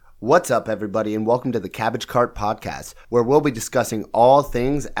What's up, everybody, and welcome to the Cabbage Cart Podcast, where we'll be discussing all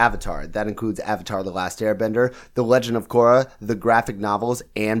things Avatar. That includes Avatar: The Last Airbender, The Legend of Korra, the graphic novels,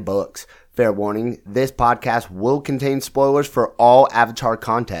 and books. Fair warning, this podcast will contain spoilers for all Avatar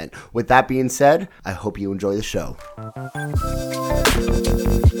content. With that being said, I hope you enjoy the show.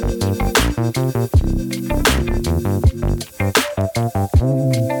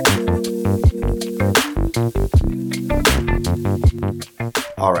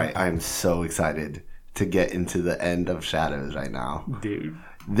 All right, I'm so excited to get into the end of Shadows right now. Dude.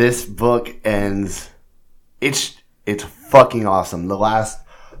 This book ends, it's fucking awesome. The last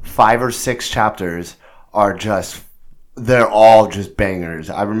 5 or 6 chapters are they're all just bangers.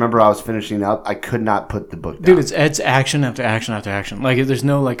 I remember I was finishing up, I could not put the book down. Dude, it's action after action after action. Like, there's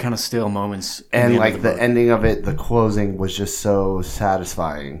no, like, kind of still moments. And, like, the ending of it, the closing was just so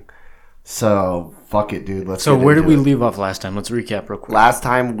satisfying. So, fuck it, dude. So, where did we leave off last time? Let's recap real quick. Last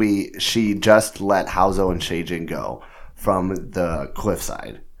time, she just let Haozo and Sheijin go from the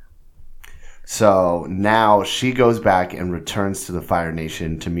cliffside. So, now she goes back and returns to the Fire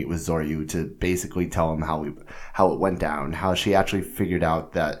Nation to meet with Zoryu to basically tell him how it went down. How she actually figured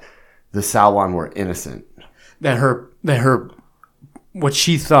out that the Sauron were innocent. That her what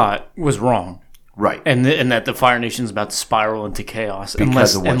she thought was wrong. Right. And that the Fire Nation's about to spiral into chaos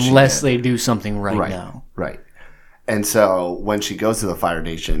unless they do something right now. Right. And so when she goes to the Fire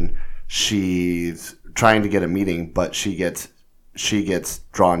Nation, she's trying to get a meeting, but she gets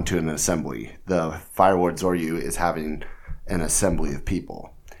drawn to an assembly. The Fire Lord Zoryu is having an assembly of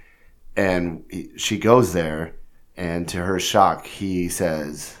people. And she goes there, and to her shock, he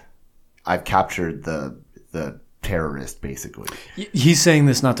says, I've captured the terrorist, basically. He's saying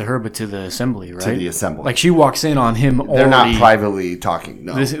this not to her, but to the assembly, right? To the assembly. Like, she walks in on him already. They're not privately talking,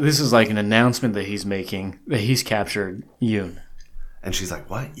 no. This is like an announcement that he's making, that he's captured Yoon. And she's like,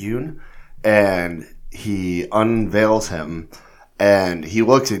 what, Yoon? And he unveils him, and he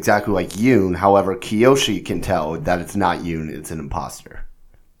looks exactly like Yoon. However, Kyoshi can tell that it's not Yoon, it's an imposter.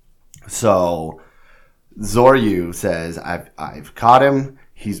 So, Zoryu says, I've caught him.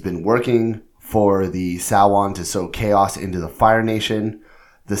 He's been working for the Sauron to sow chaos into the Fire Nation.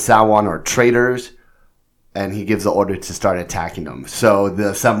 The Sauron are traitors, and he gives the order to start attacking them. So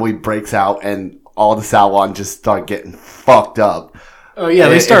the assembly breaks out, and all the Sauron just start getting fucked up. Oh yeah,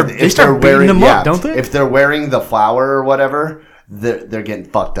 they start beating them up, don't they? If they're wearing the flower or whatever, they're getting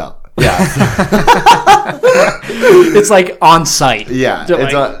fucked up. Yeah, it's like on site. Yeah,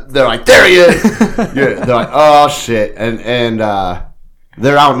 they're like, there he is. They're like, oh shit, and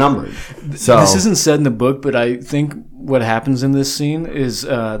they're outnumbered. So this isn't said in the book, but I think what happens in this scene is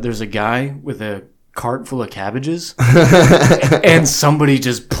there's a guy with a cart full of cabbages, and somebody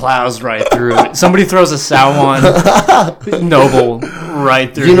just plows right through it. Somebody throws a Sauron noble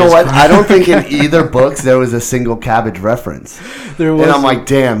right through. You know what? I don't think in either books there was a single cabbage reference. There was, and I'm like,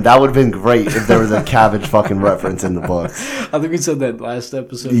 damn, that would have been great if there was a cabbage fucking reference in the books. I think we said that last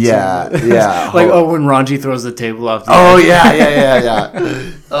episode. Yeah. Like, when Ranji throws the table off. Yeah.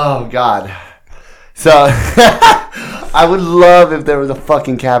 Oh god. So I would love if there was a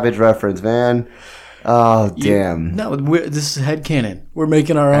fucking cabbage reference, man. Oh, damn. No, this is headcanon. We're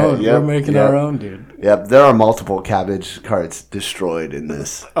making our own. We're making our own, dude. Yep, there are multiple cabbage carts destroyed in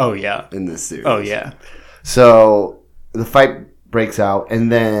this. Oh, yeah. In this series. Oh, yeah. So, the fight breaks out,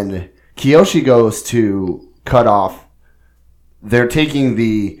 and then Kyoshi goes to cut off. They're taking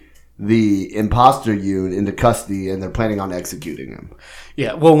the imposter Yoon into custody, and they're planning on executing him.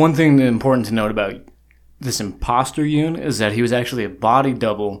 Yeah, well, one thing important to note about this imposter Yoon is that he was actually a body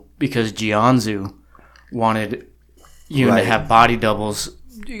double because Jianzhu wanted Yoon to have body doubles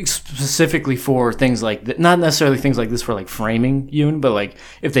specifically for things like that. Not necessarily things like this for like framing Yoon, but like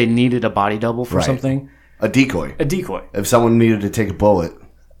if they needed a body double for something. A decoy. If someone needed to take a bullet.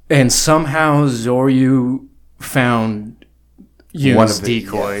 And somehow Zoryu found Yoon's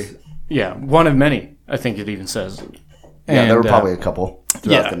decoy. Yes. Yeah, one of many, I think it even says. Yeah, there were probably a couple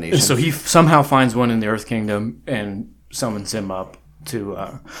throughout the nation. So he somehow finds one in the Earth Kingdom and summons him up to...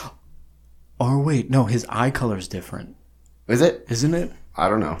 Or wait, no, his eye color is different. Is it? Isn't it? I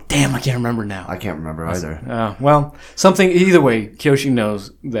don't know. Damn, I can't remember now. I can't remember either. Well, something... Either way, Kyoshi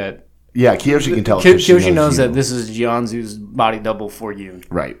knows that... Yeah, Kyoshi can tell. Kyoshi knows that this is Jianzhu's body double for you.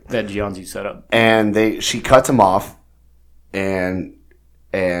 Right. That Jianzhu set up. And she cuts him off, and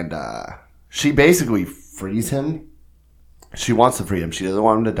she basically frees him. She wants the freedom. She doesn't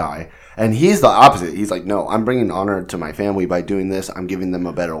want him to die. And he's the opposite. He's like, no, I'm bringing honor to my family by doing this. I'm giving them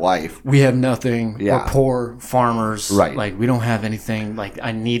a better life. We have nothing. Yeah. We're poor farmers. Right. Like, we don't have anything. Like,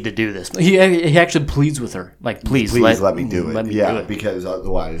 I need to do this. He actually pleads with her. Like, please let me do it. Let me do it. Because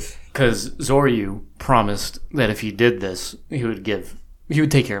otherwise... Because Zoryu promised that if he did this, he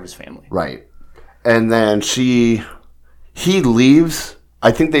would take care of his family. Right. And then he leaves.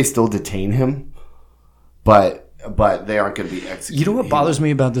 I think they still detain him. But they aren't going to be executed. You know what bothers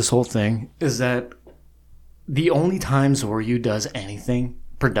me about this whole thing is that the only time Zoryu does anything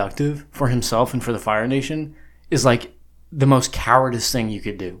productive for himself and for the Fire Nation is like the most cowardice thing you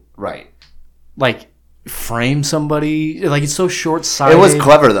could do. Right. Like frame somebody. Like it's so short-sighted. It was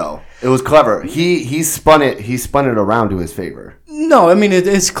clever though. It was clever. He spun it around to his favor. No, I mean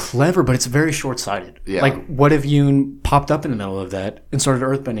it's clever, but it's very short-sighted. Yeah. Like what if Yoon popped up in the middle of that and started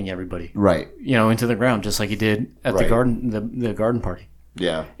earthbending everybody? Right. Into the ground, just like he did at the garden party.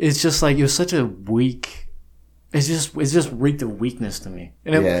 Yeah. It's just like it was such a weak. It just reeked of weakness to me.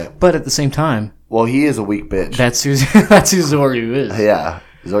 But at the same time, well, he is a weak bitch. that's who Zoryu is. Yeah.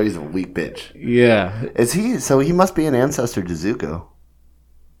 Zoryu's a weak bitch. Yeah. Is he? So he must be an ancestor to Zuko.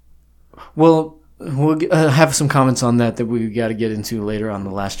 Well, we'll have some comments on that we got to get into later on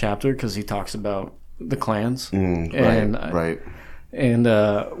the last chapter because he talks about the clans. Right. And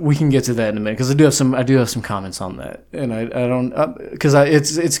we can get to that in a minute because I do have some comments on that, and I don't because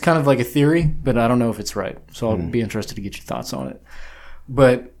it's kind of like a theory, but I don't know if it's right. So I'll be interested to get your thoughts on it.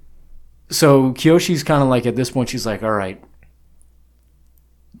 But so Kyoshi's kind of like at this point she's like, all right,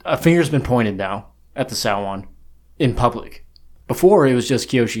 a finger's been pointed now at the Sauron in public. Before it was just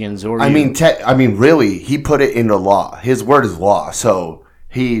Kyoshi and Zoryu. I mean, really, he put it into law. His word is law. So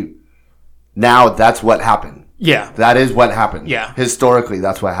now that's what happened. Yeah. That is what happened. Yeah. Historically,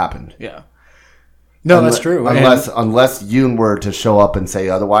 that's what happened. Yeah. No, that's true. Unless Yoon were to show up and say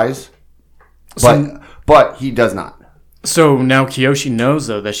otherwise. But he does not. So now Kyoshi knows,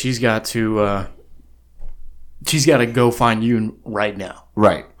 though, that she's got to go find Yoon right now.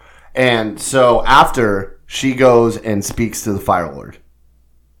 Right. And so after she goes and speaks to the Fire Lord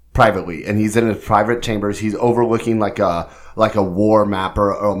privately, and he's in his private chambers, he's overlooking like a war map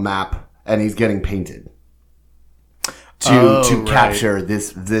or a map, and he's getting painted. To capture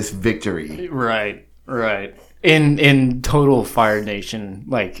this victory. Right. In total Fire Nation,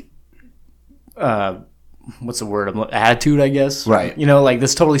 like, what's the word? Attitude, I guess. Right. Like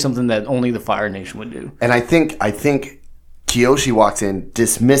that's totally something that only the Fire Nation would do. And I think Kyoshi walks in,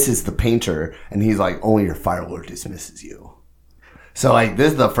 dismisses the painter, and he's like, only your Fire Lord dismisses you. So like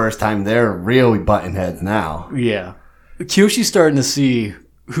this is the first time they're really butting heads now. Yeah. Kyoshi's starting to see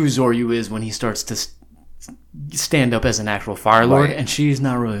who Zoryu is when he starts to stand up as an actual Fire Lord, and she's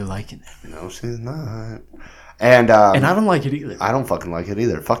not really liking it. No, she's not. And I don't like it either. I don't fucking like it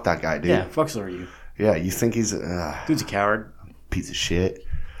either. Fuck that guy, dude. Yeah, fuck Zoryu. Yeah, you think he's dude's a coward, piece of shit.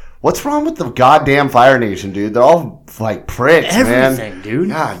 What's wrong with the goddamn Fire Nation, dude? They're all like pricks, everything, man. Dude.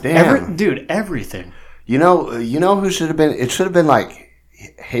 God damn, everything. You know who should have been? It should have been like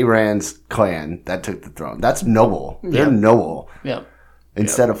Hayran's clan that took the throne. That's noble. They're noble. Yep.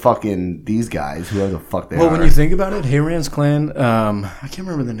 Instead of fucking these guys, whoever the fuck they are. Well, when you think about it, Hayran's clan, I can't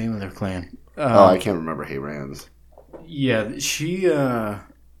remember the name of their clan. I can't remember Hayran's. Yeah,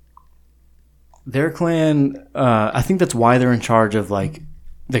 their clan, I think that's why they're in charge of, like,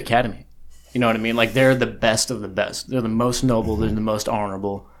 the academy. You know what I mean? Like, they're the best of the best. They're the most noble. They're the most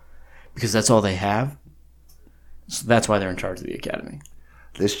honorable. Because that's all they have. So that's why they're in charge of the academy.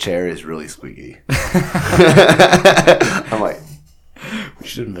 This chair is really squeaky. I'm like... We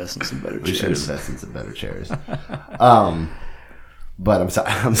should invest in some better chairs. We should invest in some better chairs. But I'm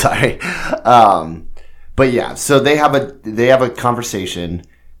sorry. But yeah, so they have a conversation,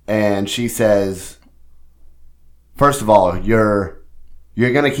 and she says, first of all, you're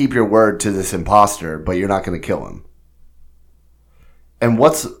gonna keep your word to this imposter, but you're not gonna kill him. And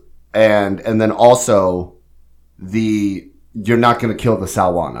then also you're not gonna kill the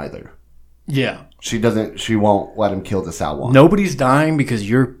Salwan either. Yeah. She won't let him kill the Salwan. Nobody's dying because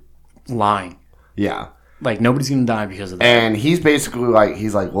you're lying. Yeah. Like, nobody's going to die because of that. And he's basically like,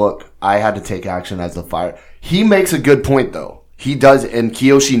 look, I had to take action as a fire. He makes a good point, though. He does, and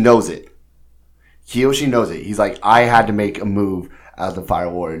Kyoshi knows it. He's like, I had to make a move as the Fire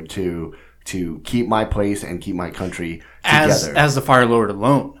Lord to keep my place and keep my country together. As the Fire Lord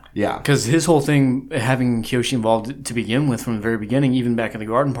alone. Yeah. Because his whole thing, having Kyoshi involved to begin with from the very beginning, even back in the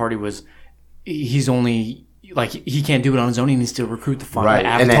garden party, was he's only... Like, he can't do it on his own. He needs to recruit the final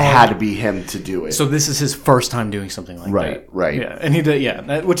Avatar. And it had to be him to do it. So this is his first time doing something like that. Right. Yeah, and he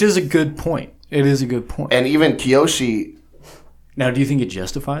did, which is a good point. It is a good point. And even Kyoshi, Now, do you think it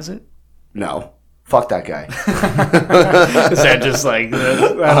justifies it? No. Fuck that guy. Is that just like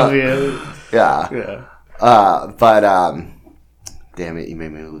that'll be it? Yeah. Damn it, you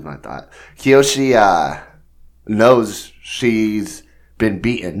made me lose my thought. Kyoshi knows she's been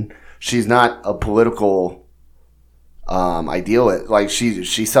beaten. She's not a political idealist. Like she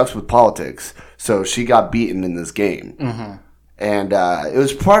sucks with politics, so she got beaten in this game. Mm-hmm. And it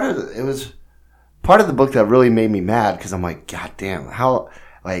was part of the book that really made me mad because I'm like, God damn, how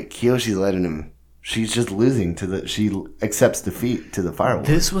like Kyoshi's letting him. She's just losing she accepts defeat to the Firewall.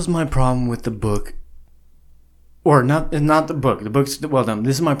 This was my problem with the book. Or not the book. The book's well done.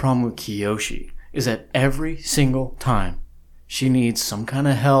 This is my problem with Kyoshi. Is that every single time she needs some kind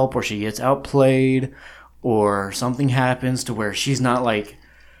of help or she gets outplayed or something happens to where she's not like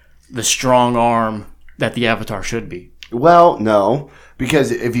the strong arm that the Avatar should be. Well, no. Because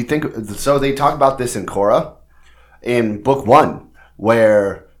if you think... So they talk about this in Korra in book 1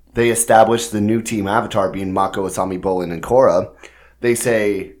 where... they established the new team Avatar being Mako, Asami, Bolin, and Korra. They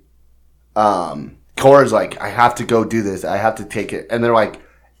say, Korra's like, I have to go do this. I have to take it. And they're like,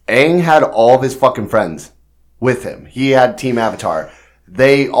 Aang had all of his fucking friends with him. He had Team Avatar.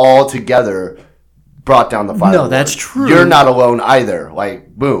 They all together brought down the Fire No, Lord. that's true. You're not alone either.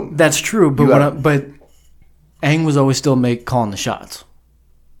 Like, boom. That's true, but but Aang was always still calling the shots.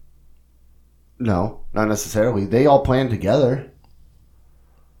 No, not necessarily. They all planned together.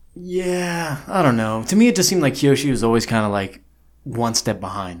 Yeah, I don't know. To me, it just seemed like Kyoshi was always kind of like one step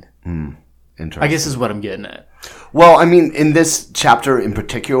behind. Interesting. I guess is what I'm getting at. Well, I mean, in this chapter in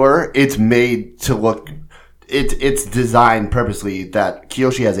particular, it's made to look... It's designed purposely that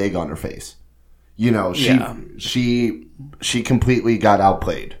Kyoshi has egg on her face. You know, she completely got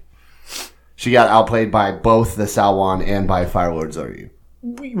outplayed. She got outplayed by both the Salwan and by Firelord Zoryu.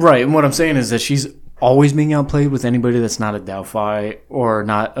 Right, and what I'm saying is that she's always being outplayed with anybody that's not a Daophi or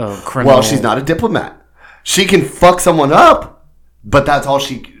not a criminal. Well, she's not a diplomat. She can fuck someone up, but that's all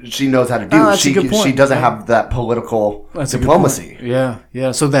she knows how to do. That's a good point. She doesn't have that political diplomacy. Yeah.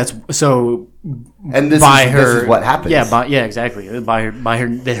 So and this is what happens. Yeah, exactly. By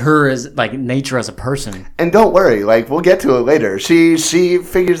her as like nature as a person. And don't worry, like we'll get to it later. She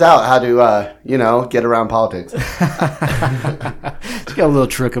figures out how to get around politics. She's got a little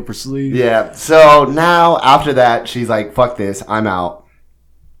trick up her sleeve. Yeah. So now after that, she's like, "Fuck this, I'm out.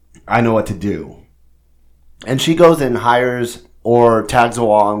 I know what to do." And she goes and hires or tags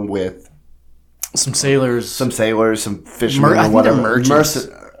along with some sailors, some fishermen, or whatever.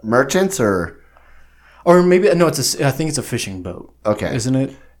 Merchants or maybe no. I think it's a fishing boat. Okay, isn't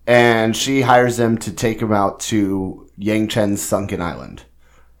it? And she hires them to take him out to Yang Chen's sunken island,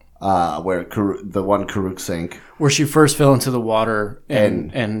 where the one Kuruk sank, where she first fell into the water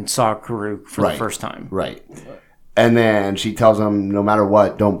and saw Kuruk for the first time. Right. And then she tells him, "No matter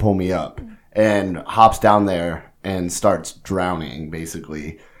what, don't pull me up," and hops down there and starts drowning,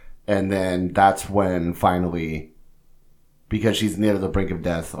 basically. And then that's when finally, because she's near the brink of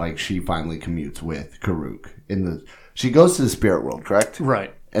death, like she finally commutes with Kuruk. She goes to the spirit world, correct?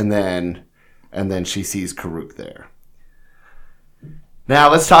 Right. And then she sees Kuruk there.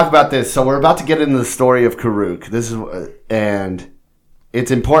 Now let's talk about this. So we're about to get into the story of Kuruk. And it's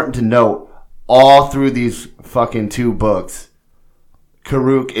important to note all through these fucking 2 books,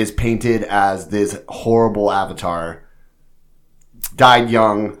 Kuruk is painted as this horrible avatar. Died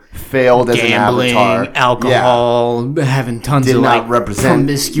young, failed as an avatar. Alcohol, having tons of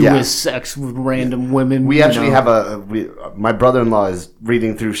promiscuous sex sex with random women. We actually have my brother-in-law is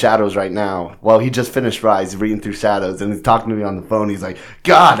reading through Shadows right now. Well, he just finished Rise, reading through Shadows, and he's talking to me on the phone. He's like,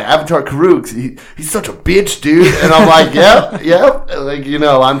 "God, Avatar Kuruk, he's such a bitch, dude." And I'm like, yep. Like,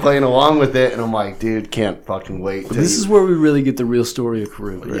 I'm playing along with it, and I'm like, dude, can't fucking wait. This is where we really get the real story of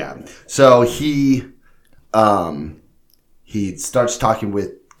Kuruk. Right? Yeah. So he starts talking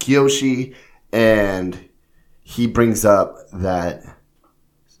with Kyoshi, and he brings up that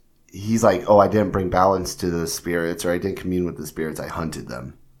he's like, "Oh, I didn't bring balance to the spirits, or I didn't commune with the spirits. I hunted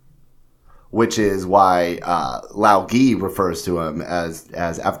them," which is why Lao Gi refers to him as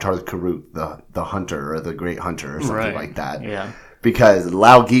Avatar Kuruk, the hunter, or the great hunter, or something like that. Yeah, because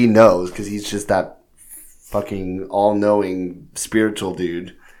Lao Gi knows, because he's just that fucking all-knowing spiritual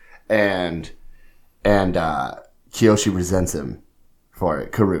dude, and Kyoshi resents him for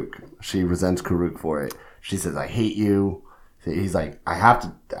it. Kuruk. She resents Kuruk for it. She says, "I hate you." He's like, I have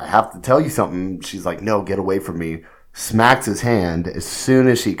to tell you something. She's like, "No, get away from me." Smacks his hand. As soon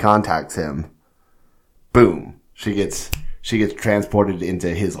as she contacts him, boom. She gets transported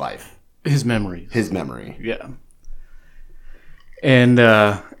into his life. His memory. Yeah. And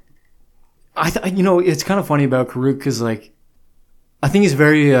it's kind of funny about Kuruk because like I think he's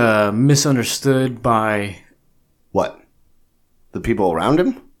very misunderstood by... What? The people around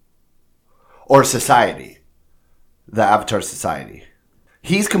him? Or society? The Avatar society.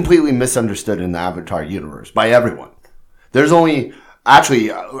 He's completely misunderstood in the Avatar universe by everyone. There's only...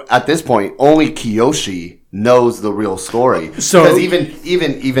 Actually, at this point, only Kyoshi knows the real story. So because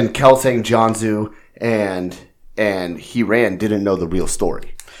even Kelsang, Jianzhu, and Hiran didn't know the real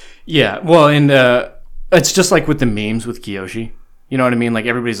story. Yeah, well, and it's just like with the memes with Kyoshi. You know what I mean? Like,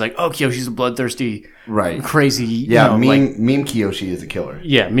 everybody's like, oh, Kyoshi's a bloodthirsty, crazy... Yeah, meme Kyoshi is a killer.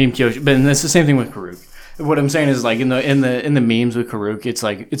 Yeah, meme Kyoshi. But it's the same thing with Kuruk. What I'm saying is, like, in the memes with Kuruk, it's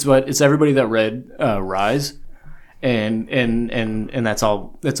like, it's everybody that read Rise, and that's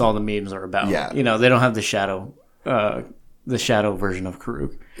all the memes are about. Yeah. You know, they don't have the shadow version of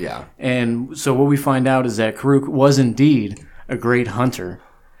Kuruk. Yeah. And so what we find out is that Kuruk was indeed a great hunter,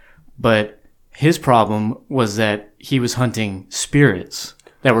 but... His problem was that he was hunting spirits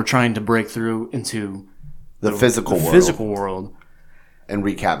that were trying to break through into the physical world and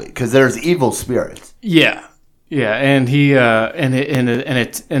wreak havoc. Because there's evil spirits. Yeah, and he and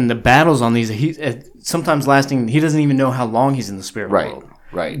the battles on these sometimes lasting. He doesn't even know how long he's in the spirit world.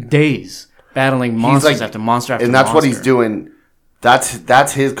 Right. Days battling monsters after monster after monster. And that's what he's doing.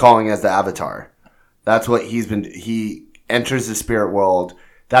 That's his calling as the Avatar. That's what he's been. He enters the spirit world.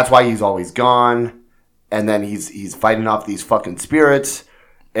 That's why he's always gone, and then he's fighting off these fucking spirits,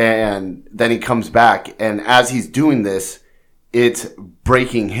 and then he comes back, and as he's doing this, it's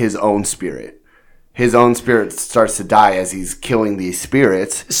breaking his own spirit. His own spirit starts to die as he's killing these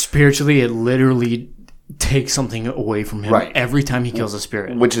spirits. Spiritually, it literally takes something away from him every time he kills a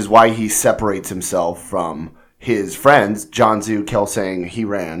spirit. Which is why he separates himself from his friends, Jianzhu, Kelsang,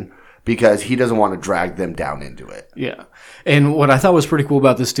 Hiran, because he doesn't want to drag them down into it. Yeah. And what I thought was pretty cool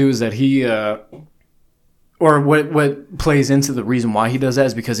about this too is that he, or what plays into the reason why he does that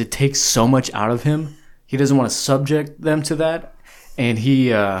is because it takes so much out of him. He doesn't want to subject them to that. And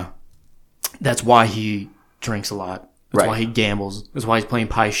that's why he drinks a lot. That's why he gambles. That's why he's playing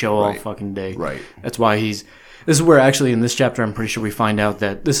Pai Sho all fucking day. Right. That's why this is where actually in this chapter, I'm pretty sure we find out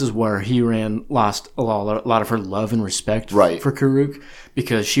that this is where Hiran lost a lot of her love and respect for Kuruk,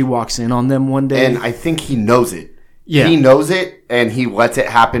 because she walks in on them one day. And I think he knows it. Yeah. He knows it, and he lets it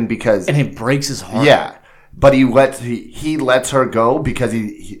happen because... And it breaks his heart. Yeah. But he lets her go because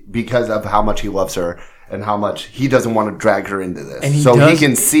of how much he loves her and how much he doesn't want to drag her into this. And he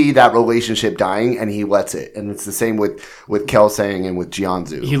can see that relationship dying, and he lets it. And it's the same with Kelsang and with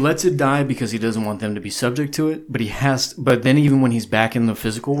Jianzhu. He lets it die because he doesn't want them to be subject to it, but then even when he's back in the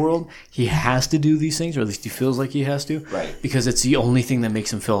physical world, he has to do these things, or at least he feels like he has to. Right. Because it's the only thing that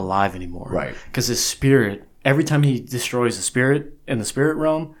makes him feel alive anymore. Right. Because his spirit... Every time he destroys a spirit in the spirit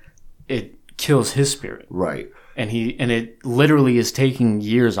realm, it kills his spirit. Right. And it literally is taking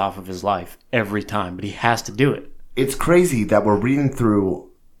years off of his life every time, but he has to do it. It's crazy that we're reading through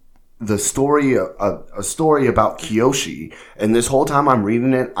the story, a story about Kyoshi, and this whole time I'm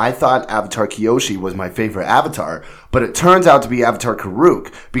reading it, I thought Avatar Kyoshi was my favorite Avatar, but it turns out to be Avatar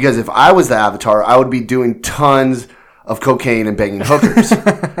Kuruk, because if I was the Avatar, I would be doing tons of cocaine and banging hookers.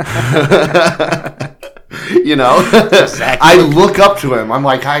 You know, exactly. I look up to him. I'm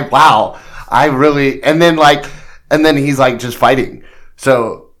like, I really, and then he's like just fighting.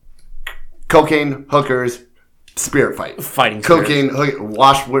 So, cocaine, hookers, spirit fighting, cocaine,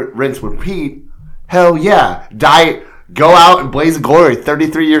 wash, rinse, repeat. Hell yeah, die, go out and blaze of glory.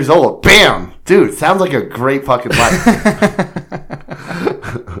 33 years old, bam, dude. Sounds like a great fucking life.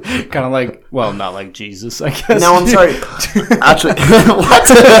 Kind of like, well, not like Jesus, I guess. No, I'm sorry. Actually, what?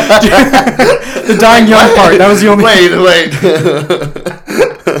 The dying young part. That was the only. Wait.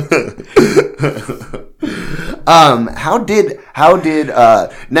 How did?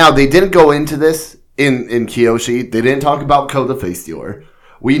 Now they didn't go into this in Kyoshi. They didn't talk about Ko the Face Stealer.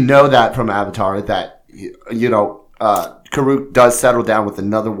 We know that from Avatar that Kuruk does settle down with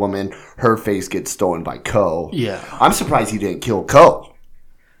another woman. Her face gets stolen by Ko. Yeah, I'm surprised he didn't kill Ko.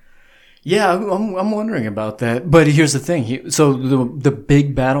 Yeah, I'm wondering about that. But here's the thing. So the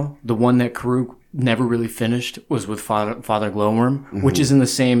big battle, the one that Kuruk never really finished, was with Father Glowworm, mm-hmm. which is in the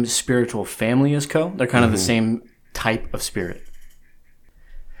same spiritual family as Ko. They're kind of the same type of spirit.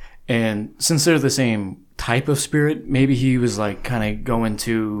 And since they're the same type of spirit, maybe he was like kind of going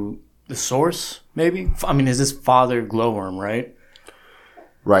to the source, maybe? I mean, is this Father Glowworm, right?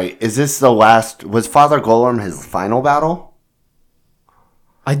 Right. Is this the last... Was Father Glowworm his final battle?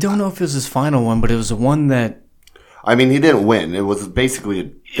 I don't know if it was his final one, but it was the one that... I mean, he didn't win. It was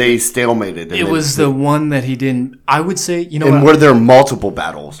basically... They stalemated. It was the one that he didn't... I would say... And were there multiple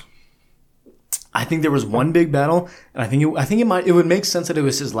battles? I think there was one big battle, and I think it would make sense that it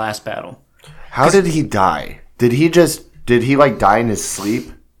was his last battle. How did he die? Did he like die in his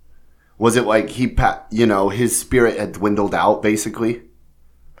sleep? Was it like his spirit had dwindled out basically?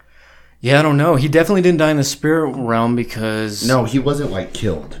 Yeah, I don't know. He definitely didn't die in the spirit realm because... No, he wasn't, like,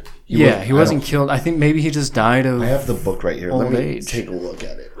 killed. He wasn't killed. I think maybe he just died of... I have the book right here. Let me take a look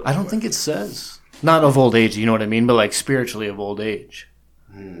at it. I don't think it says. Not of old age, you know what I mean? But, like, spiritually of old age.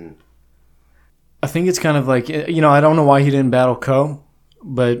 I think it's kind of like... I don't know why he didn't battle Ko,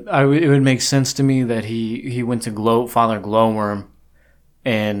 but it would make sense to me that he went to Father Glowworm,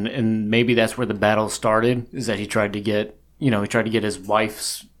 and maybe that's where the battle started, is that he tried to get his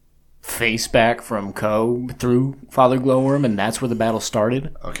wife's face back from Ko through Father Glowworm, and that's where the battle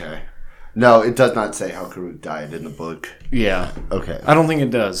started. Okay. No, it does not say how Kuruk died in the book. Yeah. Okay. I don't think it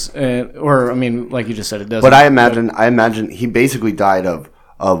does. Like you just said, it doesn't. But I imagine he basically died of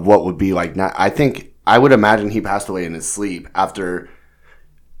what would be like... I would imagine he passed away in his sleep after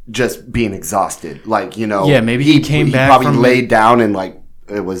just being exhausted. Like, Yeah, maybe he came back probably laid down and, like,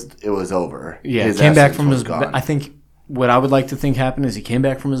 it was over. Yeah, he came back from his... I think... What I would like to think happened is he came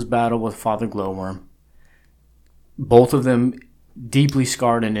back from his battle with Father Glowworm. Both of them deeply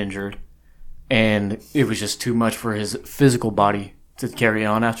scarred and injured. And it was just too much for his physical body to carry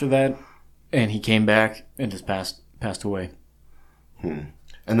on after that. And he came back and just passed away. And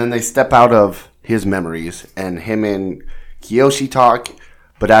then they step out of his memories, and him and Kyoshi talk.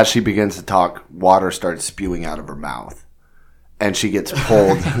 But as she begins to talk, water starts spewing out of her mouth. And she gets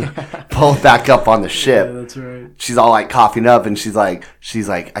pulled back up on the ship. Yeah, that's right. She's all like coughing up, and she's like,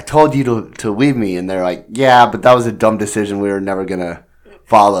 I told you to leave me, and they're like, yeah, but that was a dumb decision we were never gonna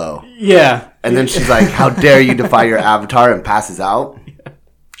follow. Yeah. And then she's like, how dare you defy your avatar, and passes out. Yeah.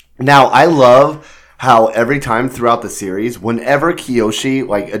 Now I love how every time throughout the series, whenever Kyoshi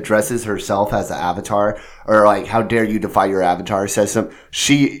like addresses herself as the avatar, or like, how dare you defy your avatar, says something,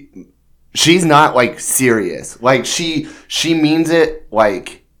 she's not, like, serious. Like, she means it,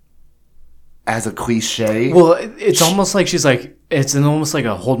 like, as a cliche. Well, it's almost like she's like, it's almost like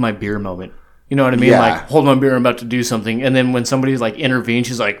a hold my beer moment. You know what I mean? Yeah. Like, hold my beer, I'm about to do something. And then when somebody's, like, intervenes,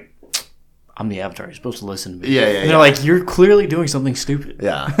 she's like, I'm the avatar. You're supposed to listen to me. Yeah. And they're like, you're clearly doing something stupid.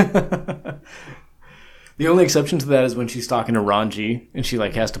 Yeah. The only exception to that is when she's talking to Ranji and she,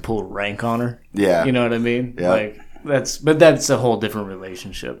 like, has to pull rank on her. Yeah. You know what I mean? Yeah. Like, that's a whole different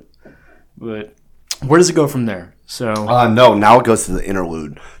relationship. But where does it go from there? So no, now it goes to the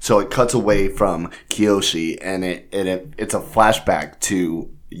interlude. So it cuts away from Kyoshi, and it's a flashback to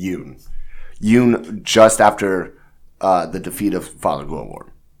Yoon. Yoon just after the defeat of Father Glowworm.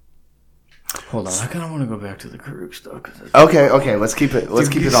 Hold on, I kind of want to go back to the Kuruk stuff. Okay, let's keep it on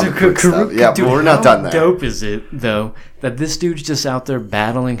the Kuruk stuff. Yeah, but we're not done there. How dope is it though that this dude's just out there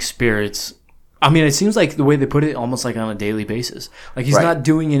battling spirits? I mean, it seems like the way they put it, almost like on a daily basis. Like he's not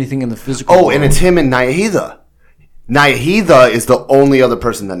doing anything in the physical world. And it's him and Nayahitha. Nayahitha is the only other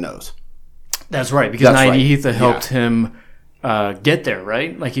person that knows. That's right, because Nayahitha helped him get there,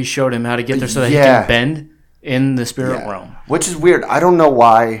 right? Like he showed him how to get there so that he can bend in the spirit realm. Which is weird. I don't know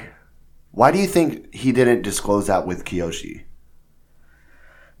why. Why do you think he didn't disclose that with Kyoshi?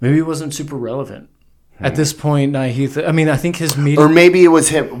 Maybe it wasn't super relevant. At this point, Nayahitha... I mean, I think his meeting... Or maybe it was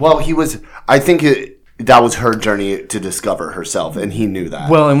him. Well, he was... I think that was her journey to discover herself, and he knew that.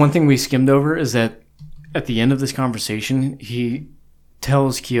 Well, and one thing we skimmed over is that at the end of this conversation, he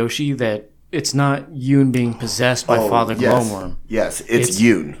tells Kyoshi that it's not Yoon being possessed by Father Glowworm. Yes, it's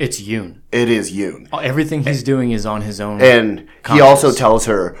Yoon. It's Yoon. It is Yoon. Everything he's doing is on his own. And he also tells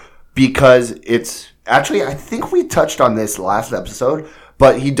her, because it's... Actually, I think we touched on this last episode,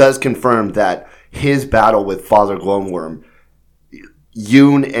 but he does confirm that his battle with Father Glowworm,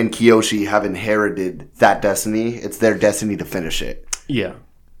 Yoon and Kyoshi have inherited that destiny. It's their destiny to finish it. Yeah.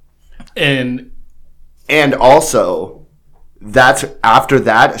 And also, that's after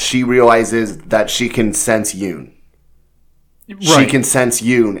that, she realizes that she can sense Yoon. Right. She can sense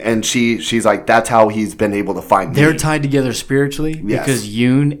Yoon, and she's like, that's how he's been able to find They're me. tied together spiritually because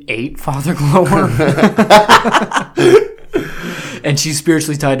Yoon ate Father Glowworm. And she's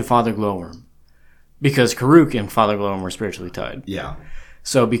spiritually tied to Father Glowworm. Because Kuruk and Father Glowworm were spiritually tied. Yeah.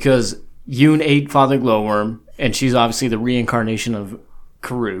 So because Yoon ate Father Glowworm, and she's obviously the reincarnation of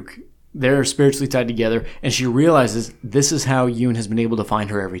Kuruk, they're spiritually tied together, and she realizes this is how Yoon has been able to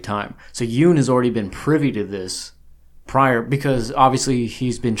find her every time. So Yoon has already been privy to this prior, because obviously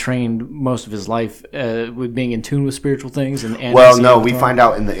he's been trained most of his life with being in tune with spiritual things. And well, no, we find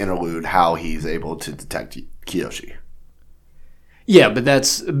out in the interlude how he's able to detect Kyoshi. Yeah, but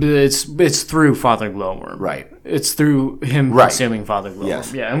it's through Father Glowworm. Right. It's through him consuming Father Glowworm.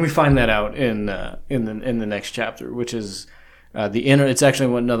 Yes. Yeah, and we find that out in the next chapter, which is It's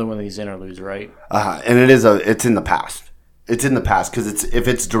actually another one of these interludes, right? And it's in the past. It's in the past because if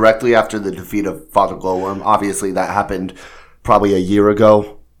it's directly after the defeat of Father Glowworm, obviously that happened probably a year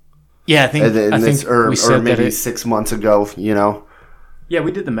ago. Yeah, I think or maybe 6 months ago. You know. Yeah,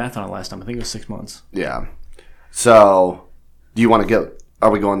 we did the math on it last time. I think it was 6 months. Yeah. So, do you want to go? Are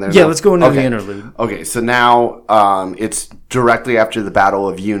we going there? Yeah, let's go into the interlude. Okay, so now it's directly after the battle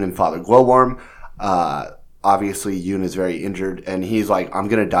of Yoon and Father Glowworm. Obviously, Yoon is very injured, and he's like, I'm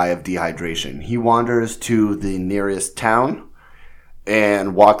going to die of dehydration. He wanders to the nearest town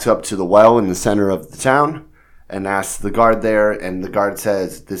and walks up to the well in the center of the town and asks the guard there, and the guard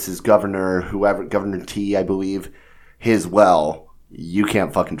says, this is Governor T, I believe, his well. You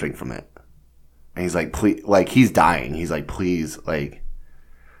can't fucking drink from it. And he's like, please, like, he's dying. He's like, please, like,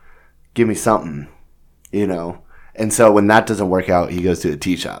 give me something, you know? And so when that doesn't work out, he goes to a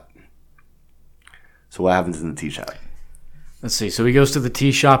tea shop. So what happens in the tea shop? Let's see. So he goes to the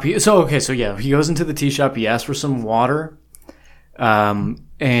tea shop. He goes into the tea shop. He asks for some water. And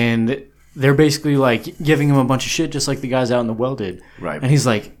they're basically like giving him a bunch of shit just like the guys out in the well did. Right. And he's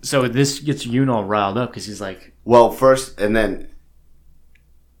like, so this gets Yoon all riled up because he's like... Well, first, and then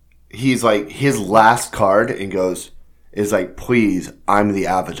he's like, his last card is like, please, I'm the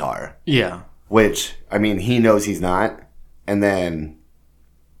Avatar. Yeah. Which, I mean, he knows he's not. And then...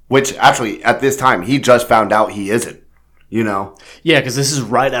 Which, actually, at this time, he just found out he isn't, you know? Yeah, because this is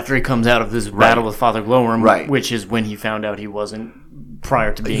right after he comes out of this battle with Father Glowworm, which is when he found out he wasn't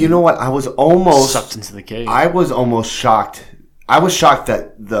prior to being... You know what? I was almost... sucked into the cave. I was almost shocked. I was shocked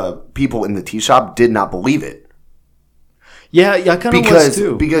that the people in the tea shop did not believe it. Yeah, I kind of was,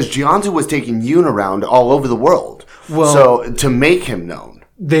 too. Because Jianzu was taking Yoon around all over the world. Well, so, to make him known.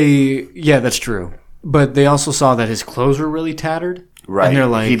 Yeah, that's true. But they also saw that his clothes were really tattered. Right. And they're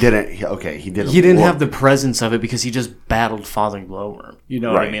like... He didn't have the presence of it because he just battled Father Glowworm. You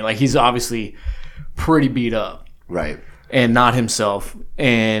know what I mean? Like, he's obviously pretty beat up. Right. And not himself.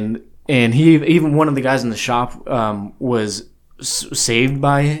 And he, even one of the guys in the shop was saved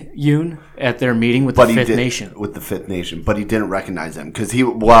by Yoon at their meeting with the Fifth Nation. With the Fifth Nation. But he didn't recognize them. Because he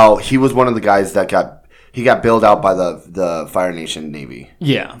was one of the guys that got bailed out by the Fire Nation Navy.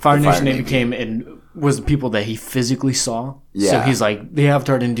 Yeah. Fire Nation Navy came and... was the people that he physically saw. Yeah. So he's like, the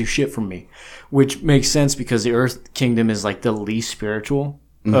Avatar didn't do shit for me. Which makes sense because the Earth Kingdom is like the least spiritual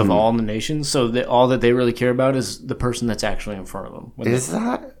of all the nations. So all that they really care about is the person that's actually in front of them. Is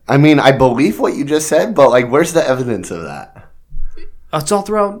that? I mean, I believe what you just said, but like, where's the evidence of that? It's all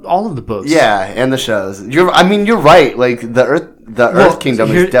throughout all of the books. Yeah, and the shows. You're right. Like, the Earth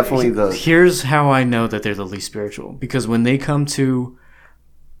Kingdom is definitely the... Here's how I know that they're the least spiritual. Because when they come to...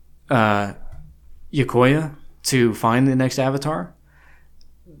 Yokoya to find the next Avatar,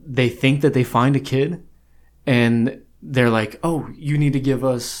 they think that they find a kid, and they're like, "Oh, you need to give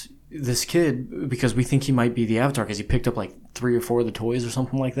us this kid because we think he might be the Avatar because he picked up like 3 or 4 of the toys or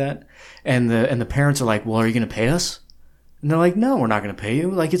something like that." And the parents are like, "Well, are you going to pay us?" And they're like, "No, we're not going to pay you.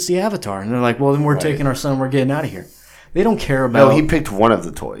 Like, it's the Avatar." And they're like, "Well, then we're taking our son. We're getting out of here." They don't care about... No, he picked one of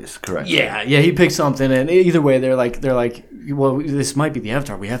the toys, correct? Yeah, he picked something, and either way, they're like, "Well, this might be the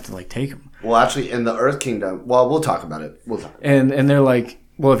Avatar. We have to like take him." Well, actually, in the Earth Kingdom... Well, we'll talk about it. And they're like,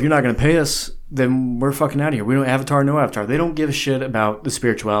 well, if you're not going to pay us, then we're fucking out of here. We don't Avatar, no Avatar. They don't give a shit about the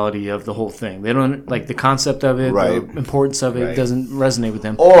spirituality of the whole thing. They don't... Like, the concept of it, the importance of it doesn't resonate with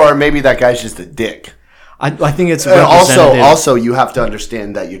them. Or maybe that guy's just a dick. I think it's representative. Also, you have to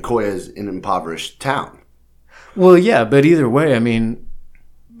understand that Yokoya is an impoverished town. Well, yeah, but either way, I mean...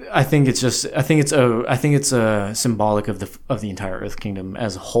 I think it's symbolic of the entire Earth Kingdom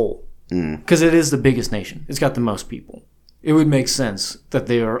as a whole. Because it is the biggest nation. It's got the most people. It would make sense that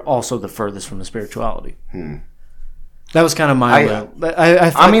they are also the furthest from the spirituality. That was kind of my...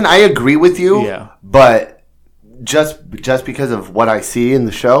 I agree with you. Yeah. But just because of what I see in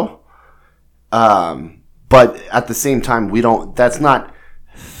the show, but at the same time, we don't... That's not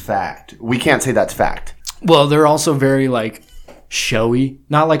fact. We can't say that's fact. Well, they're also very, like, showy.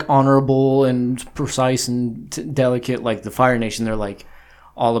 Not, like, honorable and precise and delicate like the Fire Nation. They're, like...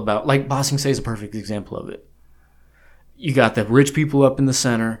 all about, like, Ba Sing Se is a perfect example of it. You got the rich people up in the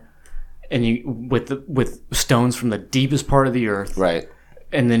center, and you with stones from the deepest part of the earth, right?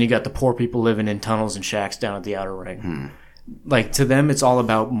 And then you got the poor people living in tunnels and shacks down at the outer ring. Like, to them, it's all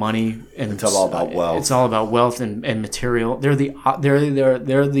about money, and it's all about wealth. It's all about wealth and material. They're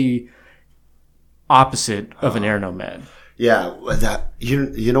the opposite of an air nomad. Yeah, that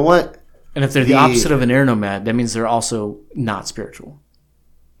you know what? And if they're the opposite of an air nomad, that means they're also not spiritual.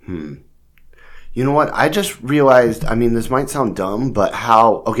 You know what? I just realized, I mean, this might sound dumb, but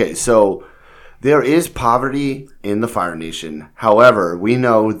okay, so there is poverty in the Fire Nation. However, we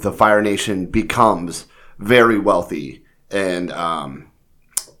know the Fire Nation becomes very wealthy and, oh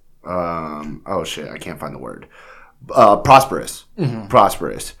shit, I can't find the word. Prosperous.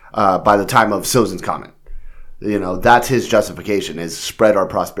 Prosperous. By the time of Sozin's comment. You know, that's his justification, is spread our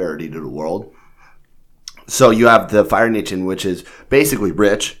prosperity to the world. So you have the Fire Nation, which is basically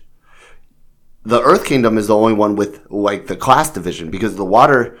rich. The Earth Kingdom is the only one with, like, the class division, because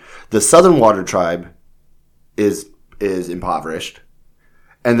the Southern Water Tribe is impoverished.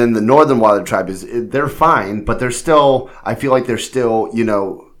 And then the Northern Water Tribe they're fine, but they're still, I feel like they're still, you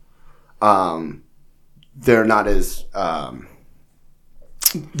know, they're not as,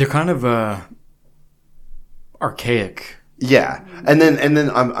 they're kind of, archaic. Yeah. And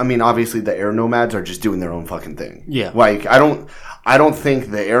then, I mean, obviously the air nomads are just doing their own fucking thing. Yeah. Like, I don't think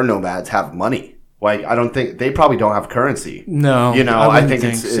the air nomads have money. Like, I don't think, they probably don't have currency. No. You know, I think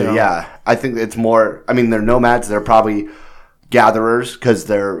it's, so. Yeah. I think it's more, I mean, they're nomads, they're probably gatherers, because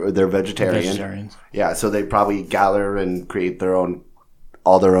they're vegetarian. Vegetarians. Yeah, so they probably gather and create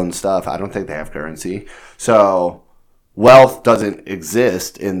all their own stuff. I don't think they have currency. So, wealth doesn't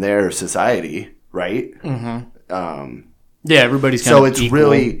exist in their society, right? Yeah, everybody's kind so of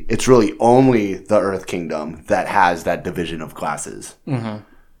equal. it's really only the Earth Kingdom that has that division of classes. And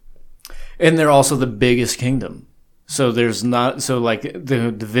they're also the biggest kingdom. So there's not, so like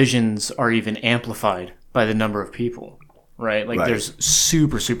the divisions are even amplified by the number of people, right? Like there's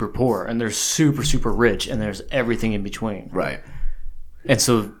super, super poor, and there's super, super rich, and there's everything in between. Right. And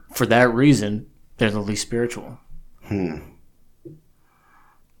so for that reason, they're the least spiritual.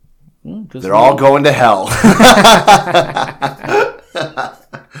 They're all going to hell.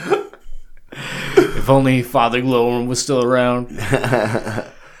 If only Father Glowworm was still around.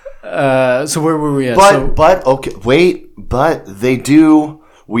 So where were we at? But they do.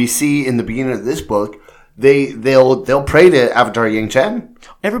 We see in the beginning of this book, they'll pray to Avatar Yang-Chen.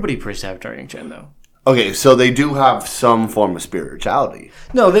 Everybody prays to Avatar Yang-Chen, though. Okay, so they do have some form of spirituality.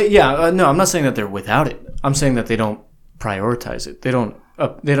 No, no, I'm not saying that they're without it. I'm saying that they don't prioritize it. They don't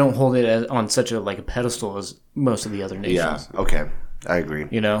hold it on such a pedestal as most of the other nations. Yeah. Okay, I agree.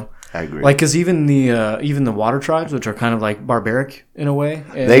 You know. I agree. Like, because even the water tribes, which are kind of like barbaric in a way,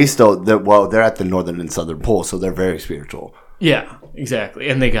 they're at the northern and southern pole, so they're very spiritual. Yeah, exactly.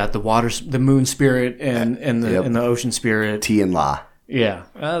 And they got the moon spirit and the ocean spirit. Ti and La. Yeah.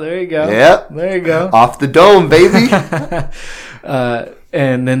 Oh, there you go. Yep. There you go. Off the dome, baby.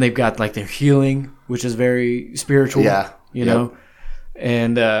 And then they've got like their healing, which is very spiritual. Yeah. You know,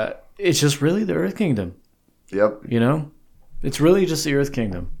 and it's just really the Earth Kingdom. Yep. You know, it's really just the Earth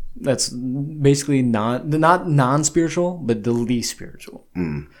Kingdom. That's basically not non-spiritual, but the least spiritual.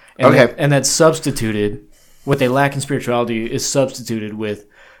 Mm. And and that's substituted. What they lack in spirituality is substituted with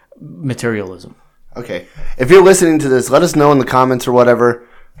materialism. Okay. If you're listening to this, let us know in the comments or whatever.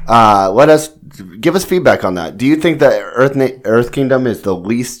 Give us feedback on that. Do you think the Earth Kingdom is the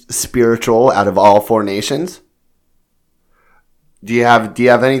least spiritual out of all four nations? Do you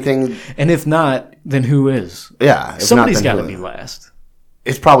have anything? And if not, then who is? Yeah. Somebody's got to be last.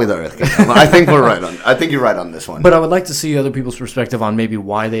 It's probably the Earth Kingdom. I think you're right on this one. But I would like to see other people's perspective on maybe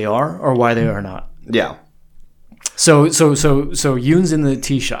why they are or why they are not. Yeah. So Yoon's in the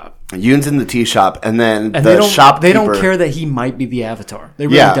tea shop. Yoon's in the tea shop, and then and the shopkeeper. They don't care that he might be the Avatar. They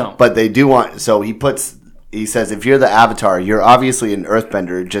really don't. But they do want. So he says, if you're the Avatar, you're obviously an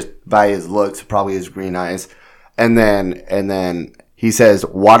Earthbender just by his looks, probably his green eyes, and then he says,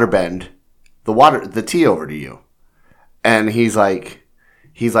 waterbend the tea over to you, and he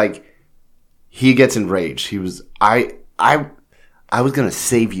gets enraged. I was gonna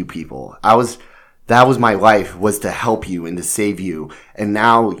save you people. That was my life, was to help you and to save you. And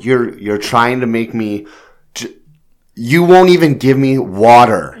now you're trying to make me. You won't even give me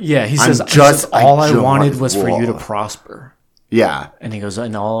water. Yeah, he says, all I wanted was for you to prosper. Yeah. And he goes,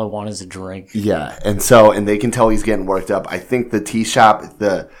 and all I want is a drink. Yeah. And they can tell he's getting worked up. I think the tea shop,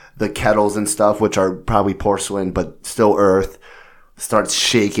 the kettles and stuff, which are probably porcelain, but still earth, starts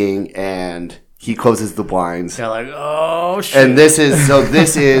shaking, and he closes the blinds. They're like, oh shit. And this is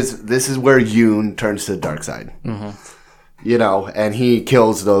where Yoon turns to the dark side. Mm-hmm. You know, and he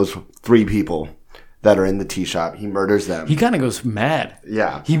kills those 3 people that are in the tea shop. He murders them. He kind of goes mad.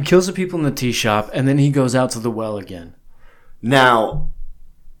 Yeah. He kills the people in the tea shop, and then he goes out to the well again. Now,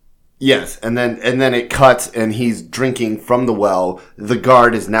 yes, and then it cuts, and he's drinking from the well. The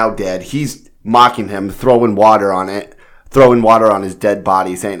guard is now dead. He's mocking him, throwing water on it, throwing water on his dead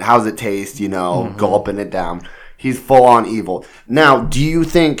body, saying, "How's it taste?" Gulping it down. He's full on evil. Now, do you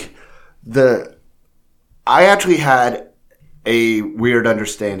think I actually had a weird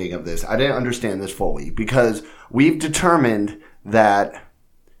understanding of this. I didn't understand this fully because we've determined that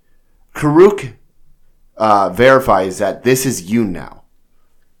Kuruk verifies that this is Yoon now.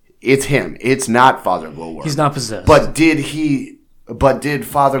 It's him. It's not Father Glowworm. He's not possessed. But did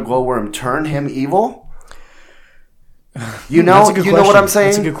Father Glowworm turn him evil? You know what I'm saying?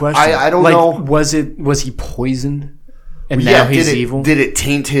 That's a good question. I don't know. Was he poisoned? And now he's evil. Did it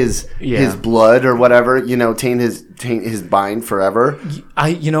taint his blood or whatever? Taint his mind forever.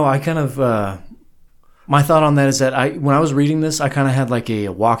 I kind of my thought on that is that when I was reading this, I kind of had like a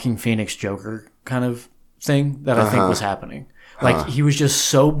walking Phoenix Joker kind of thing that I think was happening. Like he was just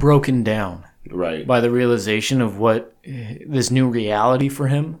so broken down, right, by the realization of what this new reality for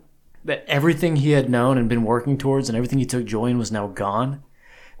him, that everything he had known and been working towards and everything he took joy in was now gone.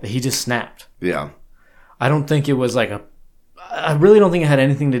 That he just snapped. Yeah, I don't think it was I really don't think it had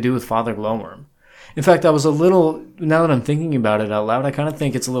anything to do with Father Glowworm. In fact, I was now that I'm thinking about it out loud, I kind of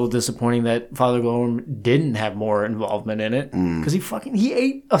think it's a little disappointing that Father Glowworm didn't have more involvement in it. Because he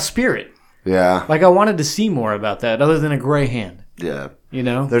ate a spirit. Yeah. I wanted to see more about that other than a gray hand. Yeah.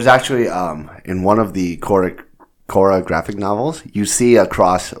 There's actually, in one of the Korra graphic novels, you see a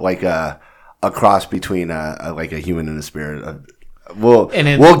cross, like a cross between a human and a spirit. We'll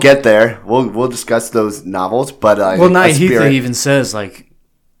get there. We'll discuss those novels, but Naihita even says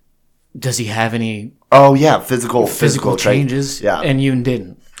does he have any? Oh yeah, physical changes? Yeah, and Yoon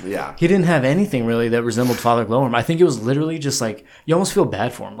didn't. Yeah, he didn't have anything really that resembled Father Glowworm. I think it was literally just you almost feel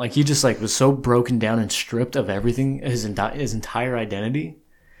bad for him. He just was so broken down and stripped of everything, his entire identity,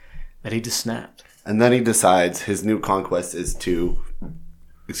 that he just snapped. And then he decides his new conquest is to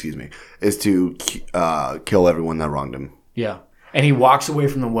kill everyone that wronged him. Yeah. And he walks away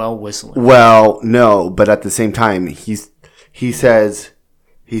from the well whistling. Well, no, but at the same time, he says,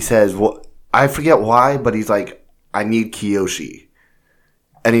 well, I forget why, but he's like, I need Kyoshi.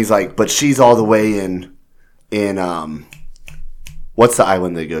 And he's like, but she's all the way in what's the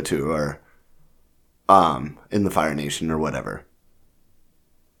island they go to, or in the Fire Nation or whatever.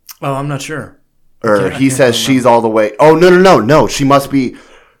 Oh, I'm not sure. Or he says she's all the way. Oh, no. She must be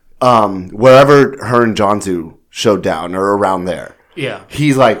wherever her and Janzu showed down or around there. Yeah.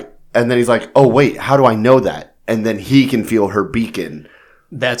 He's like, and then he's like, oh, wait, how do I know that? And then he can feel her beacon.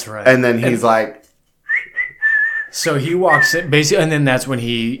 That's right. And then he's like. So he walks in, basically, and then that's when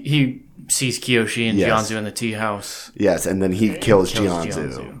he sees Kyoshi and Janzu in the tea house. Yes, and then he kills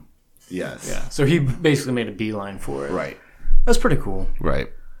Janzu. Yes. Yeah. So he basically made a beeline for it. Right. That's pretty cool. Right.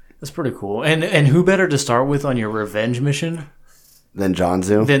 That's pretty cool. And who better to start with on your revenge mission than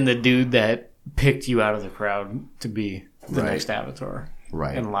Janzu? Than the dude that picked you out of the crowd to be the next Avatar.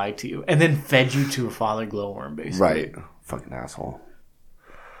 Right. And lied to you. And then fed you to a Father Glowworm, basically. Right. Fucking asshole.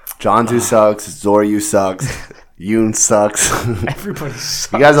 Janzu sucks. Zoryu sucks. Yoon sucks. Everybody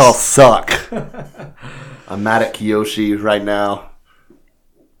sucks. You guys all suck. I'm mad at Kyoshi right now.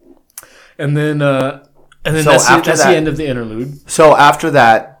 And then that's the end of the interlude. So after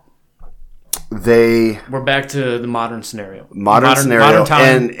that, we're back to the modern scenario. Modern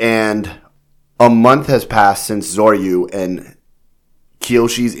time. And a month has passed since Zoryu and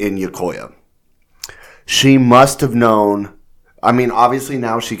Kyoshi's in Yokoya. She must have known. I mean, obviously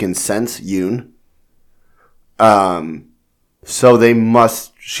now she can sense Yoon. So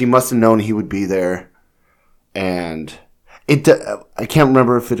she must have known he would be there. And I can't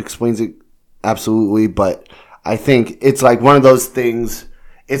remember if it explains it absolutely, but I think it's like one of those things.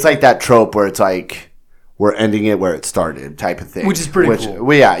 It's like that trope where it's like we're ending it where it started type of thing. Which is pretty cool.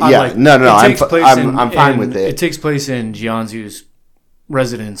 Well, yeah. No. I'm fine with it. It takes place in Jianzu's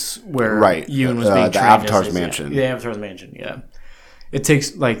residence where Yoon was being trained. The Avatar's mansion. The Avatar's mansion, yeah. It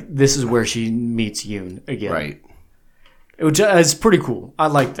takes, this is where she meets Yoon again. Right. It's pretty cool. I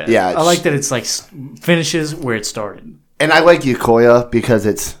like that. Yeah. I like that it's finishes where it started. And I like Yokoya because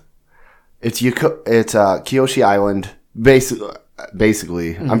it's Kyoshi Island,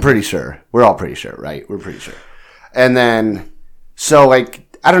 basically. I'm pretty sure. We're all pretty sure, right? We're pretty sure. And then, so I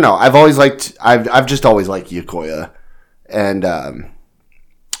don't know. I've just always liked Yokoya. And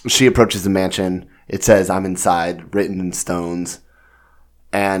she approaches the mansion. It says, I'm inside, written in stones.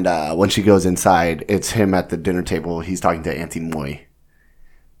 And when she goes inside, it's him at the dinner table. He's talking to Auntie Moy.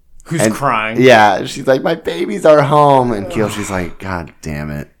 Who's crying. Yeah. She's like, my babies are home. And Kyoshi's like, God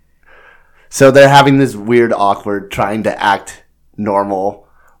damn it. So they're having this weird, awkward, trying to act normal,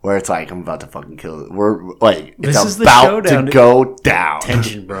 where it's like, I'm about to fucking kill it. We're like, it's about to go down.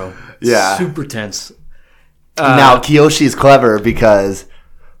 Tension, bro. Yeah. Super tense. Now, Kyoshi's clever because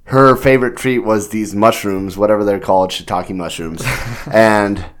her favorite treat was these mushrooms, whatever they're called, shiitake mushrooms.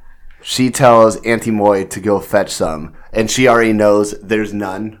 And she tells Auntie Moy to go fetch some. And she already knows there's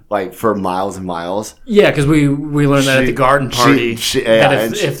none, like, for miles and miles. Yeah, because we learned that at the garden party.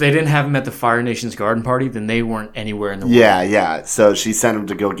 That if they didn't have them at the Fire Nation's garden party, then they weren't anywhere in the world. Yeah. So she sent him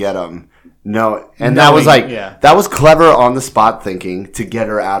to go get them. That was like, that was clever on the spot thinking to get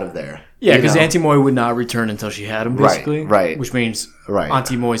her out of there. Yeah, because Auntie Moy would not return until she had him, basically. Right. Which means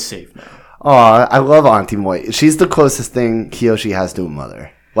Auntie Moy's safe now. Oh, I love Auntie Moy. She's the closest thing Kyoshi has to a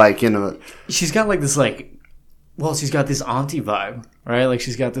mother. Like, she's got like this she's got this auntie vibe, right? Like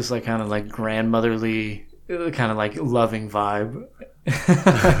she's got this like kind of like grandmotherly, kind of like loving vibe.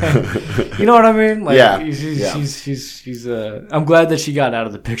 You know what I mean? Like, she's I'm glad that she got out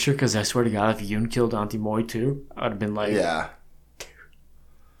of the picture because I swear to God, if Yoon killed Auntie Moy too, I'd have been like,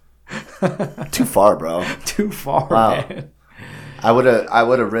 too far, bro. Too far, man. I would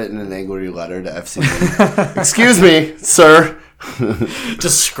have written an angry letter to FCB. Excuse me, sir.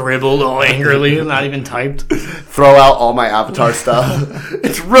 Just scribbled all angrily and not even typed. Throw out all my Avatar stuff.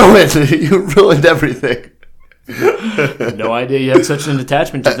 It's ruined. You ruined everything. No idea you had such an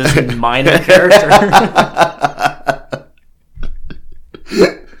attachment to this minor character.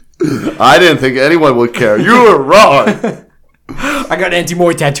 I didn't think anyone would care. You were wrong. I got Auntie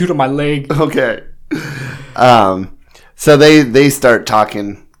Moy tattooed on my leg. Okay. So they start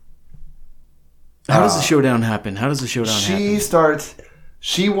talking. How does the showdown happen?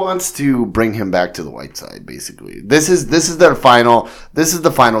 She wants to bring him back to the white side, basically. This is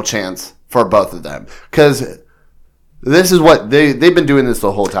the final chance for both of them. Because this is what they've been doing this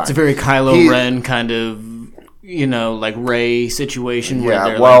the whole time. It's a very Kylo Ren kind of, like Rey situation.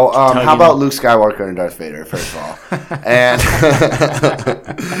 Yeah, how about Luke Skywalker and Darth Vader, first of all? And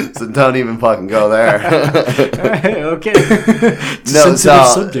so don't even fucking go there. Okay. No,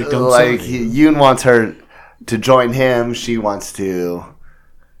 subject. Yoon wants her to join him. She wants to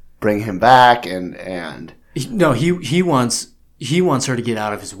bring him back, and no, he wants her to get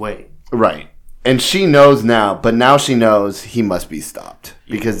out of his way. Right. And she knows now, but now she knows he must be stopped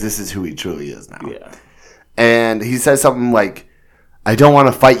because this is who he truly is now. Yeah. And he says something like, I don't want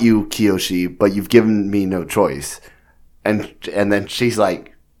to fight you, Kyoshi, but you've given me no choice. And then she's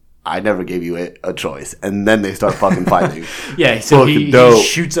like, I never gave you a choice. And then they start fucking fighting. Yeah, so he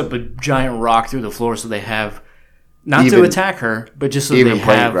shoots up a giant rock through the floor so they have, not to attack her, but just so they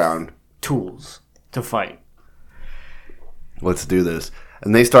have tools to fight. Let's do this.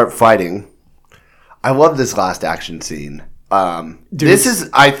 And they start fighting. I love this last action scene. This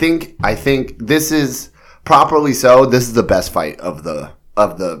is, I think this is properly so. This is the best fight of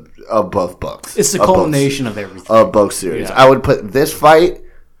both books. It's the culmination of everything of both series. Yeah. I would put this fight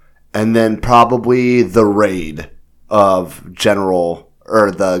and then probably the raid of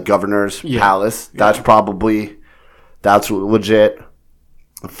the governor's palace. That's legit.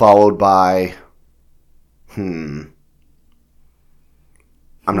 Followed by,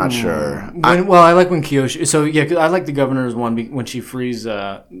 I'm not sure. I like when Kyoshi. So yeah, I like the governor's one when she frees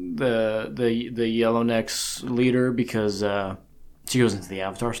the Yellowneck's leader because she goes into the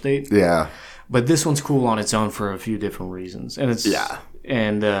Avatar state. Yeah, but this one's cool on its own for a few different reasons, and it's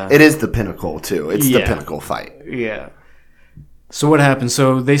it is the pinnacle too. It's the pinnacle fight. Yeah. So what happens?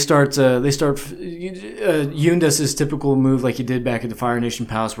 So they start. Yoon does his typical move like he did back at the Fire Nation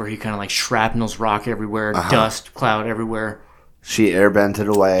Palace, where he kind of like shrapnels rock everywhere, dust cloud everywhere. She airbent it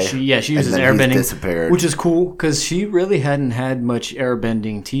away. She uses airbending, disappeared, which is cool because she really hadn't had much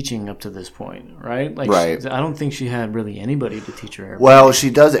airbending teaching up to this point, right? Right. I don't think she had really anybody to teach her airbending. Well, she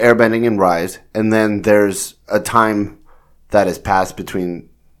does airbending in Rise, and then there's a time that has passed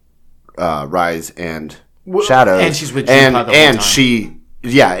between Rise and Shadows, and she's with Junpei the whole time.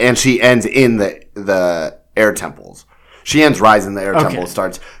 She ends in the air temples. She ends Rise in the air temple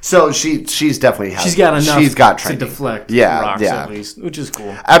starts. So she's definitely she's got enough. She's got training to deflect rocks at least, which is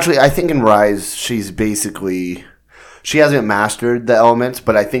cool. Actually, I think in Rise she's basically she hasn't mastered the elements,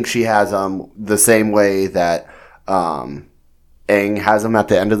 but I think she has the same way that Aang has them at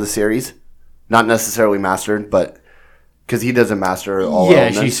the end of the series. Not necessarily mastered, but because he doesn't master all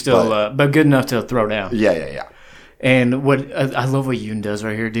elements. Yeah, she's still but good enough to throw down. Yeah. And what I love what Yoon does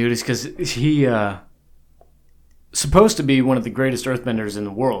right here, dude, is because he supposed to be one of the greatest earthbenders in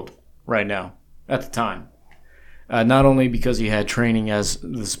the world right now at the time. Not only because he had training as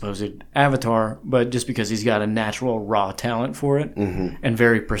the supposed avatar, but just because he's got a natural raw talent for it and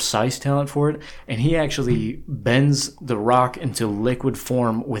very precise talent for it. And he actually bends the rock into liquid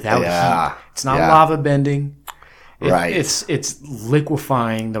form without heat. It's not lava bending. It's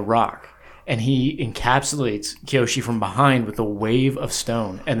liquefying the rock. and he encapsulates Kyoshi from behind with a wave of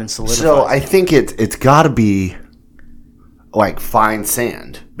stone and then solidifies. So I think it's got to be like fine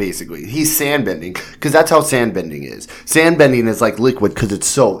sand, basically. He's sandbending because that's how sandbending is. Sandbending is like liquid because it's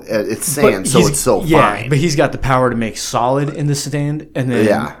sand, it's so fine. But he's got the power to make solid in the sand, and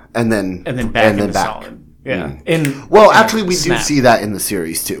then and then back into solid. Yeah. Actually, we do see that in the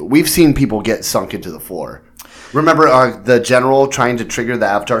series too. We've seen people get sunk into the floor. Remember the general trying to trigger the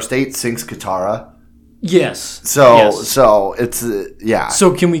Avatar state sinks Katara? Yes. So it's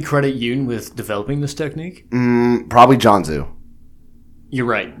So can we credit Yoon with developing this technique? Probably Jianzu. You're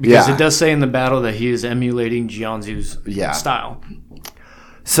right, because it does say in the battle that he is emulating Jianzu's style.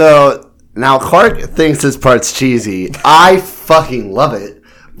 So now Clark thinks this part's cheesy. I fucking love it.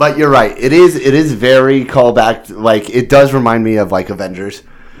 But you're right. It is very callback. Like, it does remind me of like Avengers,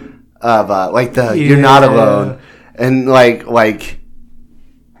 of like the you're not alone, and like.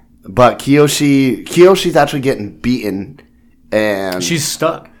 But Kyoshi's actually getting beaten, and she's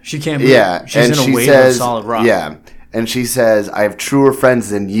stuck. She can't move. Yeah, she's and in a wave of solid rock. Yeah, and she says, "I have truer friends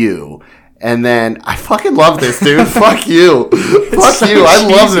than you." And then I fucking love this, dude. Fuck you. Fuck so you. I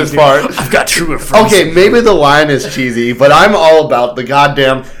love this part. I've got truer friends. Okay, maybe the line is cheesy, but I'm all about the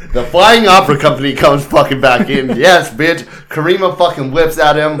Flying Opera Company comes fucking back in. Yes, bitch. Karima fucking whips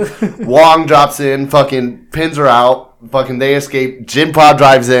at him. Wong drops in, fucking pins her out. Fucking they escape. Jinpa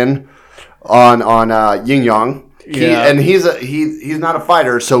drives in on Yin Yang. And he's not a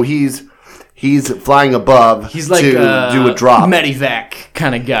fighter, so he's flying above. He's like to do a drop. Medevac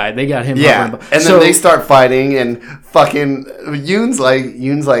kind of guy. They got him. Yeah, and then they start fighting, and fucking Yoon's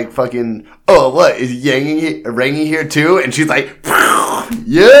like fucking. Oh, what is Rangi here too? And she's like,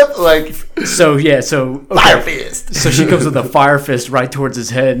 yep, like. So Fire fist. So she comes with a fire fist right towards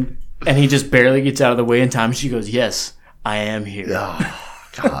his head, and he just barely gets out of the way in time. She goes, "Yes, I am here." Oh,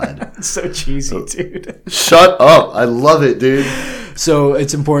 God, so cheesy, dude. Shut up! I love it, dude. So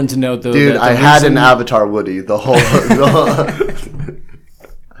it's important to note, though, dude, that I had an Avatar Woody the whole.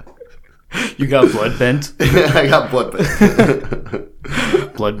 You got blood bent? I got blood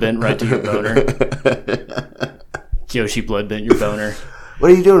bent. Blood bent right to your boner. Kyoshi blood bent your boner.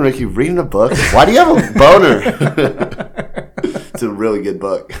 What are you doing, Ricky? Reading a book? Why do you have a boner? It's a really good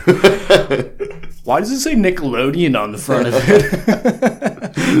book. Why does it say Nickelodeon on the front of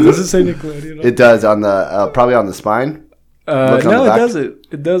it? Does it say Nickelodeon? It does on the probably on the spine. No, it doesn't.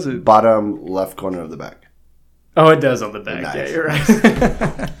 It doesn't. Bottom left corner of the back. Oh, it does on the back. Nice. Yeah, you're right.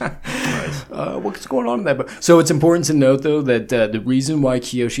 Nice. What's going on in that book? So it's important to note, though, that the reason why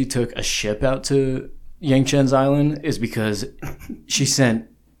Kyoshi took a ship out to Yangchen's island is because she sent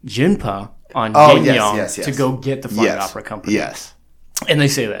Jinpa on Yin Yang to go get the Flying Opera Company. Yes. And they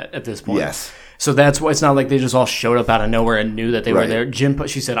say that at this point. Yes. So that's why it's not like they just all showed up out of nowhere and knew that they were there. Jinpa,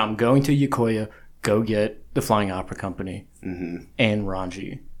 she said, "I'm going to Yokoya, go get the Flying Opera Company and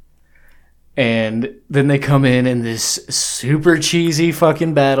Ranji." And then they come in this super cheesy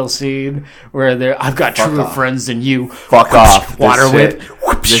fucking battle scene where I've got truer friends than you. Fuck off. Water whip.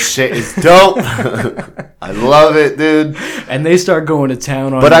 This shit is dope. I love it, dude. And they start going to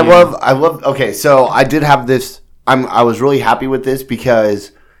town on But I love, okay, so I did have this, I was really happy with this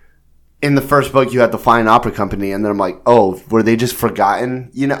because in the first book you had the Flying Opera Company, and then I'm like, oh, were they just forgotten?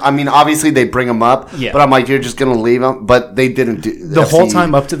 You know, I mean, obviously they bring them up, but I'm like, you're just going to leave them? But they didn't do the whole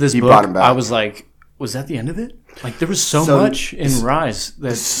time up to this book, I was like, was that the end of it? Like, there was so much in Rise.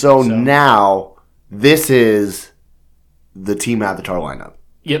 So now, this is the Team Avatar lineup.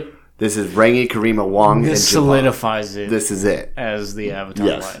 Yep. This is Rangi, Karima, Wong, this and solidifies it. This is it. As the Avatar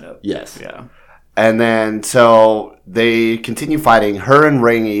lineup. Yes. Yeah. And then, so they continue fighting. Her and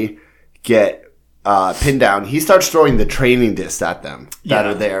Rangi get pinned down. He starts throwing the training discs at them that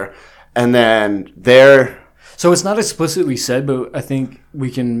are there. And then So it's not explicitly said, but I think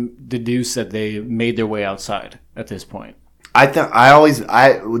we can deduce that they made their way outside at this point.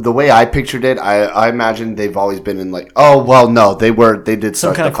 The way I pictured it, I imagined they've always been in like, oh, well, no, they did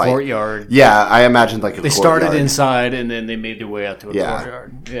some start kind the of fight. Courtyard. Yeah, I imagined like a courtyard. They started inside and then they made their way out to a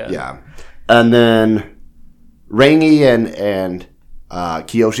courtyard. Yeah. And then Rangi and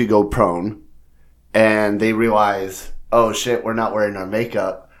Kyoshi go prone, and they realize, oh shit, we're not wearing our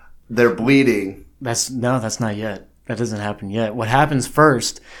makeup. They're bleeding. That's not yet. That doesn't happen yet. What happens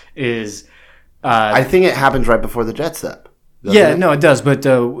first is, I think it happens right before the jet step. No, it does. But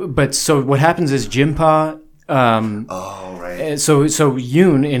so what happens is Jinpa. Oh right. So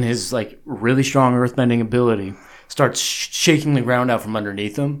Yoon, in his like really strong earthbending ability, starts shaking the ground out from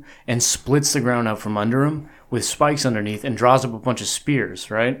underneath him and splits the ground out from under him with spikes underneath and draws up a bunch of spears,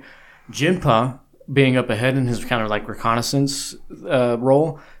 right? Jinpa being up ahead in his kind of like reconnaissance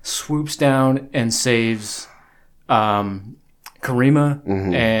role, swoops down and saves Karima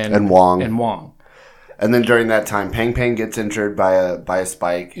and Wong. And then during that time, Pang Pang gets injured by a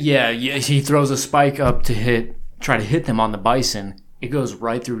spike. Yeah, he throws a spike up to try to hit them on the bison. It goes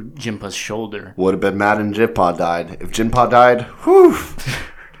right through Jinpa's shoulder. Would have been mad if Jinpa died. If Jinpa died, whew.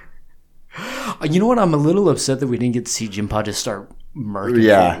 You know what? I'm a little upset that we didn't get to see Jinpa just start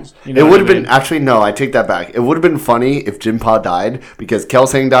murking things. You know it would have been... Actually, no, I take that back. It would have been funny if Jinpa died, because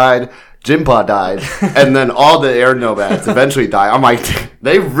Kelsang died, Jinpa died, and then all the air nomads eventually die. I'm like,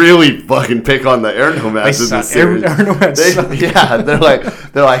 they really fucking pick on the air nomads in this series. Air nomads yeah, they're like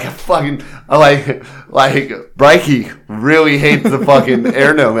fucking like Brikey really hates the fucking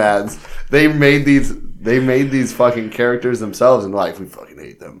air nomads. They made these fucking characters themselves, and like, we fucking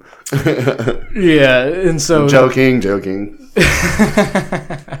hate them. Yeah, and so joking.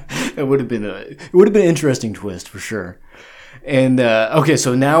 It would have been an interesting twist for sure. And okay,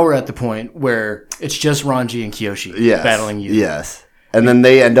 so now we're at the point where it's just Ranji and Kyoshi battling you. Yes. And then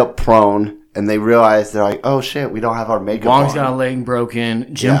they end up prone, and they realize, they're like, oh shit, we don't have our makeup Wong's on. got a leg broken,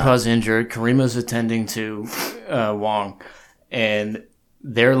 Jinpa's injured, Karima's attending to Wong, and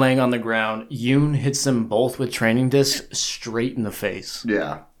they're laying on the ground. Yoon hits them both with training discs straight in the face.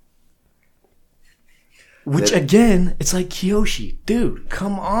 Yeah. Which, again, it's like, Kyoshi, dude,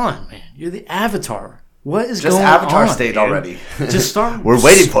 come on, man. You're the Avatar. What is going on? Just Avatar state already. Just start. We're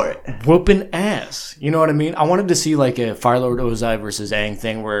waiting for it. Whooping ass. You know what I mean? I wanted to see like a Firelord Ozai versus Aang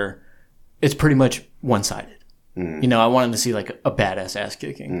thing where it's pretty much one-sided. You know, I wanted to see like a badass ass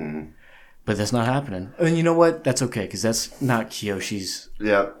kicking. But that's not happening. And you know what? That's okay, because that's not Kyoshi's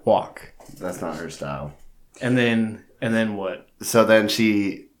walk. That's not her style. And then what? So then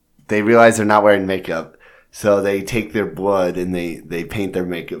they realize they're not wearing makeup. So they take their blood and they paint their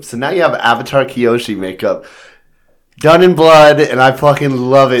makeup. So now you have Avatar Kyoshi makeup done in blood, and I fucking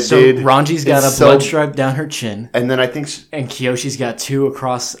love it, dude. So Ranji's got a blood stripe down her chin. And then I think... and Kyoshi's got 2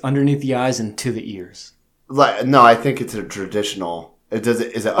 across underneath the eyes and to the ears. No, I think it's a traditional... Is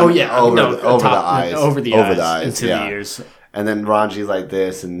it over the eyes. Over the eyes and to the ears. And then Ranji's like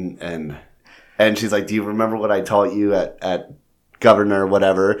this, and she's like, do you remember what I taught you at Governor or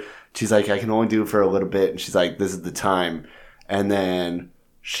whatever? She's like, I can only do it for a little bit. And she's like, this is the time. And then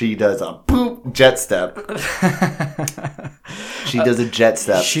she does a boop jet step. She does a jet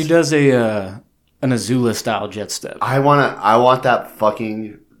step. She does an Azula style jet step. I want that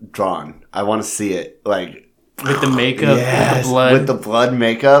fucking drawn. I want to see it. Like, with the makeup, with the blood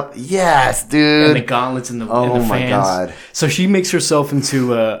makeup. Yes, dude. And the gauntlets and the fans. Oh my god. So she makes herself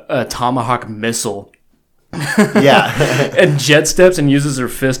into a tomahawk missile. Yeah. And jet steps and uses her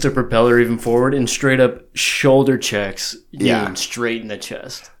fist to propel her even forward and straight up shoulder checks Yoon straight in the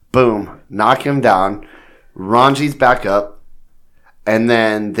chest. Boom. Knock him down. Ranji's back up. And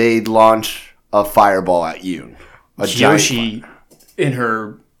then they launch a fireball at Yoon. Kyoshi, in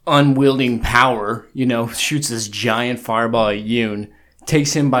her unwielding power, shoots this giant fireball at Yoon.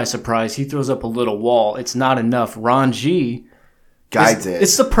 Takes him by surprise. He throws up a little wall. It's not enough. Ranji... guides it.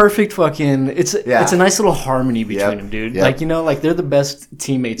 It's the perfect fucking... It's a nice little harmony between them, dude. Yep. Like, they're the best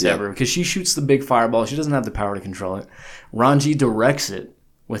teammates ever. Because she shoots the big fireball. She doesn't have the power to control it. Ranji directs it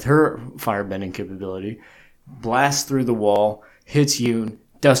with her firebending capability. Blasts through the wall. Hits Yoon.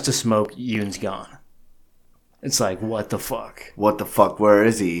 Dust to smoke. Yoon's gone. It's like, what the fuck? What the fuck? Where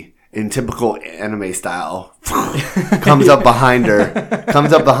is he? In typical anime style. Comes up behind her.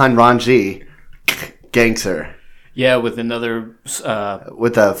 Comes up behind Ranji. Ganks her. Yeah, with another...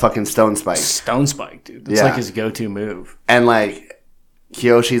 with a fucking stone spike. Stone spike, dude. That's like his go-to move. And like,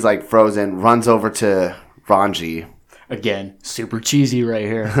 Kyoshi's like frozen, runs over to Ranji. Again, super cheesy right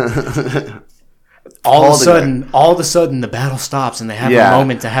here. All of a sudden, the battle stops and they have a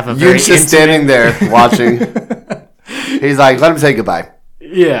moment to have a very just standing there watching. He's like, let him say goodbye.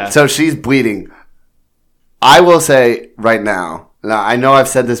 Yeah. So she's bleeding. I will say right now, I know I've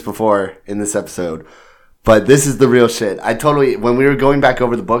said this before in this episode, but this is the real shit. When we were going back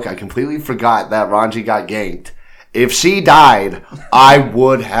over the book, I completely forgot that Ranji got ganked. If she died, I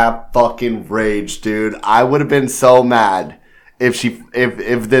would have fucking raged, dude. I would have been so mad if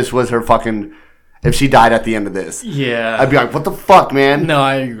this was her fucking... if she died at the end of this. Yeah. I'd be like, what the fuck, man? No,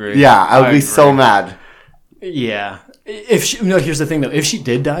 I agree. Yeah, I would be so mad. Yeah. Here's the thing, though. If she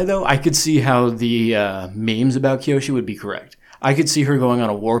did die, though, I could see how the memes about Kyoshi would be correct. I could see her going on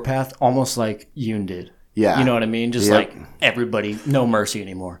a warpath almost like Yoon did. Yeah. You know what I mean? Just like everybody, no mercy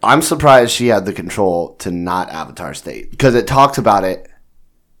anymore. I'm surprised she had the control to not Avatar state. Because it talks about it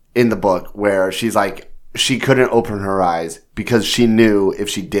in the book where she's like, she couldn't open her eyes because she knew if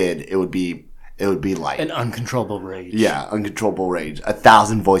she did, it would be It would be like an uncontrollable rage. Yeah, uncontrollable rage.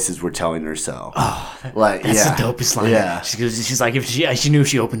 1,000 voices were telling her so. Oh, like that's the dopest line. Yeah, she's like, if she knew if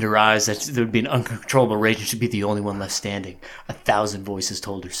she opened her eyes that there would be an uncontrollable rage and she'd be the only one left standing. 1,000 voices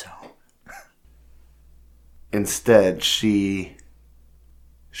told her so. Instead, she's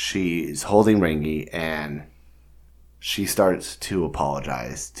holding Rangi and she starts to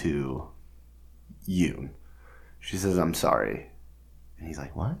apologize to Yoon. She says, "I'm sorry," and he's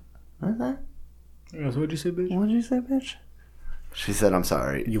like, "What? What's that? What'd you say, bitch? What'd you say, bitch?" She said, "I'm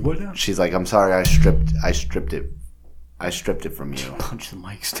sorry." You what now? She's like, "I'm sorry. I stripped it from you." Punch the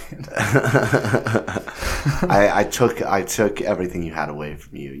mic stand. I took everything you had away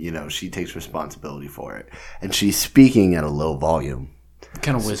from you. You know, she takes responsibility for it, and she's speaking at a low volume,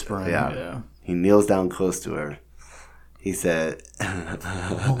 kind of whispering. Yeah. He kneels down close to her. He said,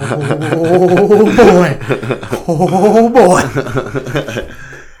 "Oh boy."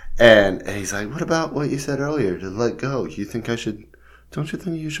 And he's like, "What about what you said earlier to let go? Don't you think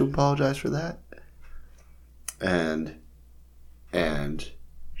you should apologize for that?" And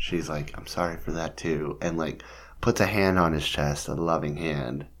she's like, "I'm sorry for that too." And like puts a hand on his chest, a loving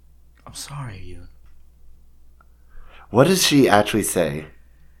hand. "I'm sorry, you." What does she actually say?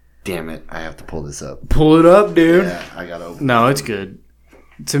 Damn it, I have to pull this up. Pull it up, dude. Yeah, I gotta open No, it's good.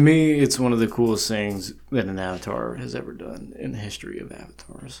 To me, it's one of the coolest things that an Avatar has ever done in the history of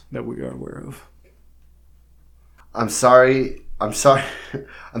Avatars that we are aware of. I'm sorry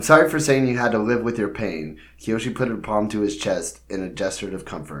for saying you had to live with your pain. Kyoshi put her palm to his chest in a gesture of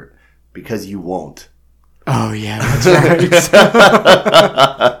comfort. Because you won't. Oh, yeah, that's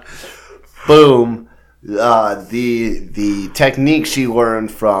right. Boom. The technique she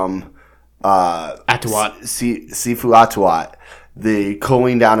learned from Atuat. Sifu Atuat, the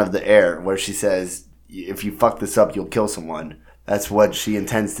cooling down of the air, where she says, if you fuck this up, you'll kill someone. That's what she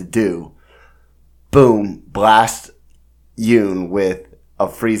intends to do. Boom. Blast Yoon with a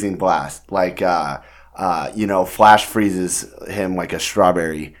freezing blast. Like, Flash freezes him like a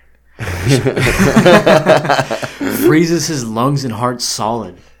strawberry. Freezes his lungs and heart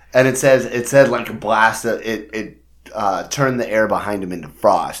solid. And it said like a blast. It turned the air behind him into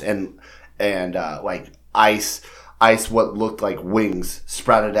frost, and like ice. What looked like wings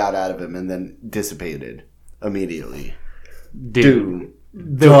sprouted out of him, and then dissipated immediately. Dude,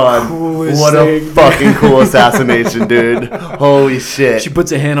 done. What a fucking cool assassination, dude! Holy shit! She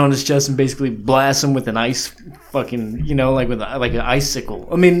puts a hand on his chest and basically blasts him with an ice, fucking, like with like an icicle.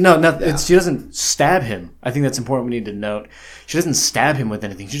 I mean, no, she doesn't stab him. I think that's important. We need to note. She doesn't stab him with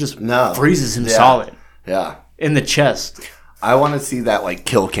anything. She just freezes him solid. Yeah. In the chest. I want to see that like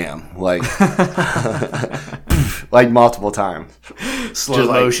kill cam, like like multiple times, slow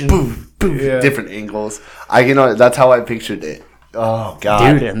motion, different angles. That's how I pictured it. Oh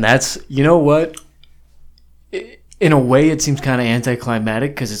god, dude, and that's what. In a way, it seems kind of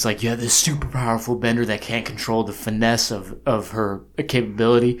anticlimactic because it's like you have this super powerful bender that can't control the finesse of her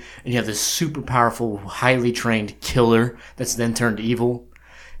capability, and you have this super powerful, highly trained killer that's then turned evil.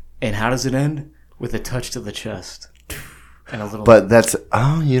 And how does it end? With a touch to the chest and a little. But that's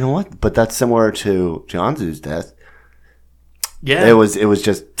you know what? But that's similar to Jianzu's death. Yeah, it was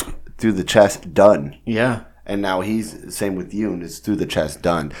just through the chest, done. Yeah, and now he's same with Yoon. It's through the chest,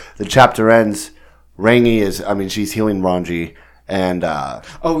 done. The chapter ends. Rangi she's healing Ranji, and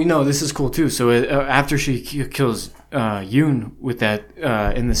this is cool too. So after she kills Yoon with that,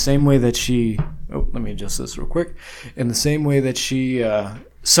 in the same way that she, let me adjust this real quick. In the same way that she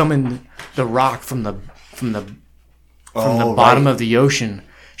summoned the rock from the bottom of the ocean,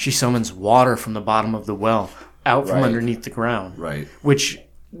 she summons water from the bottom of the well out from underneath the ground, right? Which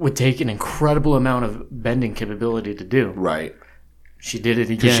would take an incredible amount of bending capability to do, right? She did it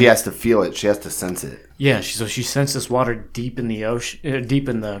again. Because she has to feel it. She has to sense it. Yeah, so she senses water deep in the ocean, deep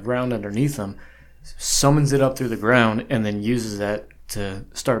in the ground underneath them, summons it up through the ground, and then uses that to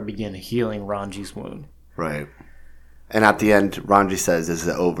begin healing Ranji's wound. Right. And at the end, Ranji says, "Is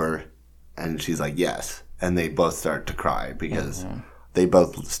it over?" And she's like, "Yes." And they both start to cry because they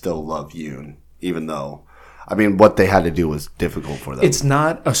both still love Yoon, even though... I mean, what they had to do was difficult for them. It's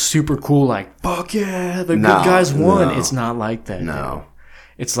not a super cool, like, fuck yeah, the good guys won. No. It's not like that. No. Dude.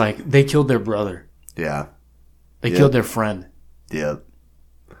 It's like they killed their brother. Yeah. They killed their friend. Yep.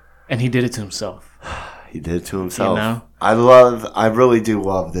 And he did it to himself. He did it to himself. I really do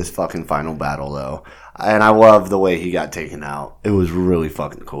love this fucking final battle, though. And I love the way he got taken out. It was really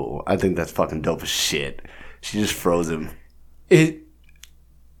fucking cool. I think that's fucking dope as shit. She just froze him.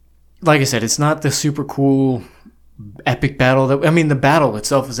 Like I said, it's not the super cool, epic battle. The battle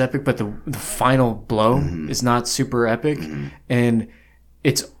itself is epic, but the final blow is not super epic. Mm-hmm. And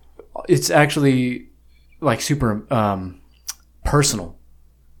it's it's actually like super personal,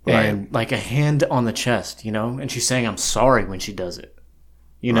 and like a hand on the chest, you know. And she's saying I'm sorry when she does it,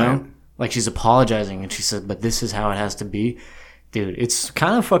 you know, like she's apologizing, and she said, "But this is how it has to be." Dude, it's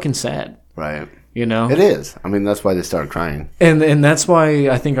kind of fucking sad. Right. You know? It is. I mean, that's why they started crying. And that's why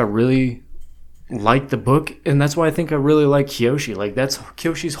I think I really like the book, and that's why I think I really like Kyoshi. Like, that's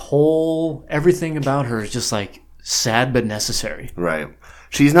Kyoshi's whole... Everything about her is just, like, sad but necessary. Right.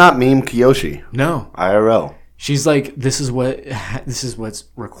 She's not meme Kyoshi. No. IRL. She's like, this is what's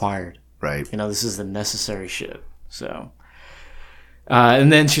required. Right. You know, this is the necessary shit. So...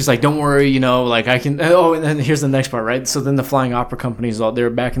 and then she's like, don't worry, you know, like I can... Oh, and then here's the next part, right? So then the Flying Opera Company's they're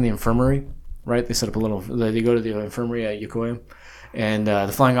back in the infirmary, right? They set up a little... They go to the infirmary at Yokoya. And the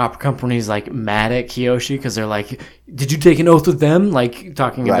Flying Opera Company's like mad at Kyoshi because they're like, did you take an oath with them? Like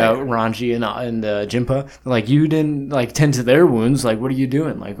talking about Ranji and Jinpa. They're like, you didn't like tend to their wounds. Like, what are you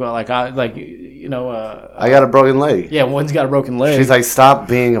doing? Like, well, I got a broken leg. Yeah, one's got a broken leg. She's like, stop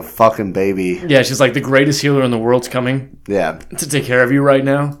being a fucking baby. Yeah, she's like, the greatest healer in the world's coming. Yeah. To take care of you right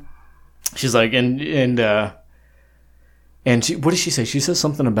now. She's like, and she, what does she say? She says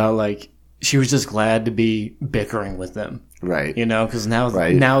something about like, she was just glad to be bickering with them. Right. You know, because now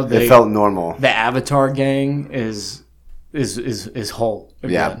it felt normal. The Avatar gang is whole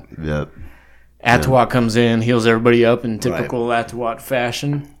again. Yeah. Atawat comes in, heals everybody up in typical Atawat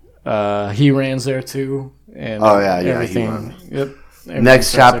fashion. He Ran's there too. And everything. Yep.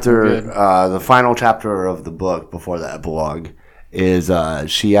 Next chapter, the final chapter of the book before the epilogue is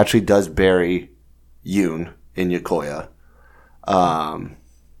she actually does bury Yoon in Yokoya.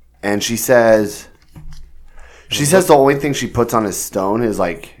 And she says the only thing she puts on his stone is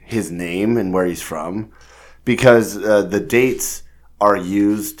like his name and where he's from, because the dates are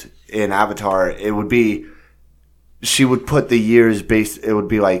used in Avatar. It would be, she would put the years based. It would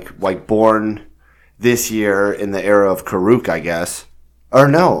be like born this year in the era of Kuruk, I guess, or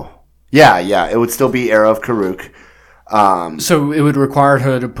no, yeah, it would still be era of Kuruk. So it would require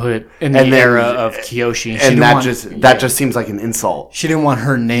her to put in the era of Kyoshi, and that just seems like an insult. She didn't want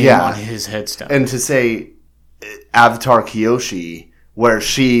her name on his headstone, and to say Avatar Kyoshi, where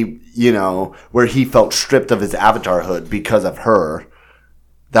she, you know, where he felt stripped of his avatarhood because of her,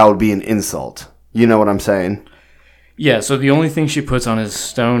 that would be an insult. You know what I'm saying? Yeah. So the only thing she puts on his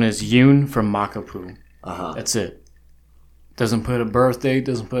stone is Yoon from Makapu. That's it. Doesn't put a birth date,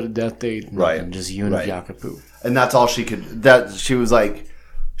 doesn't put a death date, nothing, just Yoon of Yakapu. And that's all she could. That she was like,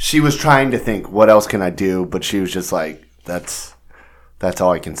 she was trying to think, what else can I do? But she was just like, that's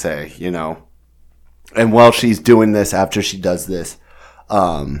all I can say, you know. And while she's doing this, after she does this,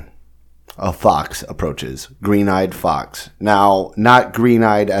 a fox approaches, green-eyed fox. Now, not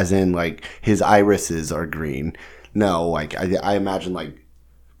green-eyed as in like his irises are green. No, like I imagine like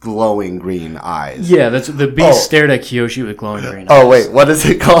glowing green eyes. Yeah, that's the beast stared at Kyoshi with glowing green eyes. Oh wait, what is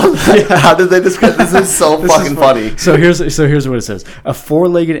it called? How did they describe this? Is so fucking funny. So here's what it says: a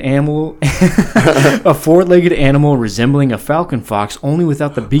four-legged animal, a four-legged animal resembling a falcon fox, only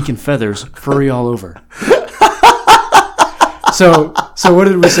without the beak and feathers, furry all over. So what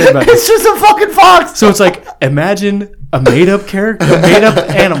did we say about this? It's just a fucking fox. So it's like, imagine a made-up character, a made-up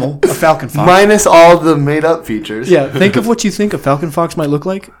animal, a falcon fox. Minus all the made-up features. Yeah, think of what you think a falcon fox might look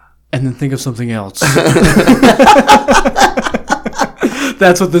like, and then think of something else.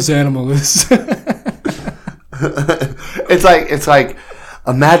 That's what this animal is. It's like,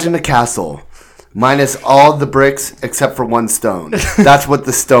 imagine a castle. Minus all the bricks except for one stone. That's what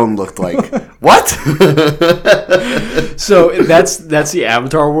the stone looked like. What? So that's the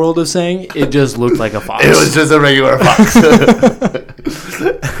Avatar world of saying it just looked like a fox. It was just a regular fox.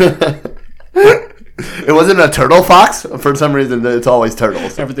 It wasn't a turtle fox. For some reason, it's always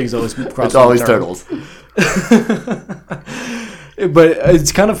turtles. Everything's always crossed. It's always turtles. But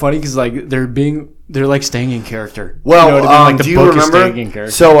it's kind of funny because like they're like staying in character. Well, you know what I mean? Like, do you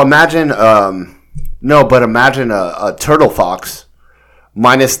remember? So imagine. Imagine a turtle fox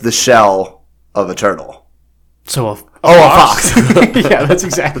minus the shell of a turtle. So a fox. Yeah, that's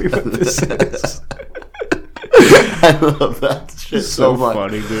exactly what this is. I love that shit so much.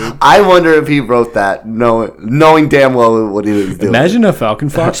 Funny, dude. I wonder if he wrote that knowing damn well what he was doing. Imagine a falcon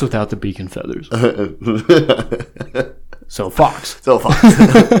fox without the beak and feathers. So fox.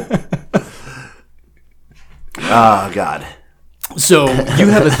 Oh, God. So you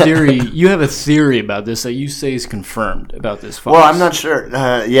have a theory. You have a theory about this that you say is confirmed about this fox. Well, I'm not sure.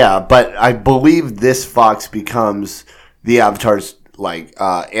 But I believe this fox becomes the Avatar's like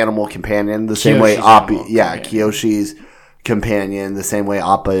animal companion, the same way Appa. Yeah, Kyoshi's companion, the same way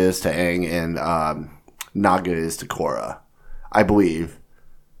Appa is to Aang and Naga is to Korra. I believe.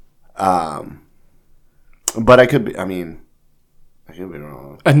 But I could be. I mean, I could be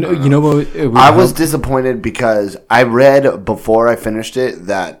wrong. You know what? I was disappointed because I read before I finished it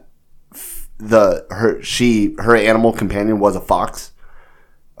that her animal companion was a fox,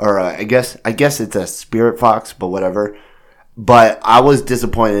 or I guess it's a spirit fox, but whatever. But I was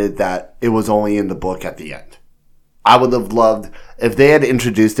disappointed that it was only in the book at the end. I would have loved if they had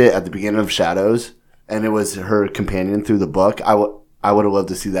introduced it at the beginning of Shadows and it was her companion through the book. I would have loved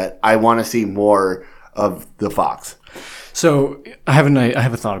to see that. I want to see more of the fox. So I have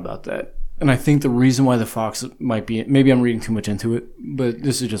a thought about that, and I think the reason why the fox might be, maybe I'm reading too much into it, but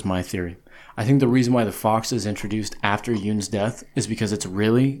this is just my theory. I think the reason why the fox is introduced after Yoon's death is because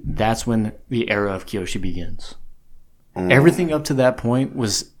that's when the era of Kyoshi begins. Everything up to that point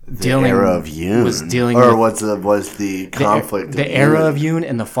was dealing. The era of Yoon was dealing, or with was the conflict. The era of Yoon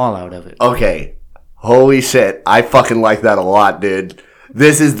and the fallout of it. Okay, holy shit! I fucking like that a lot, dude.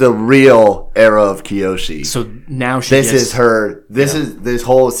 This is the real era of Kyoshi. So now is her. This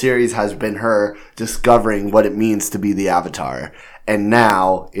whole series has been her discovering what it means to be the Avatar, and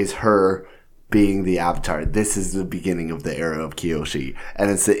now is her being the Avatar. This is the beginning of the era of Kyoshi, and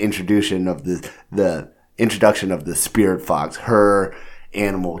it's the introduction of the introduction of the spirit fox, her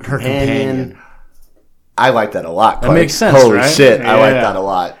animal companion. I like that a lot. That makes sense. Holy right? shit! I like that a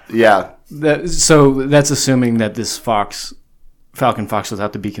lot. Yeah. So that's assuming that this fox. Falcon Fox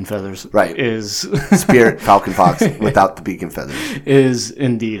without the beacon feathers, right? Is Spirit Falcon Fox without the beacon feathers is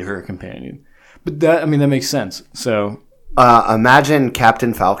indeed her companion. But that makes sense. So imagine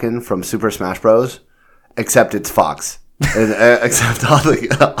Captain Falcon from Super Smash Bros. Except it's Fox, except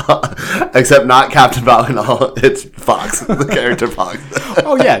not Captain Falcon. It's Fox, the character Fox.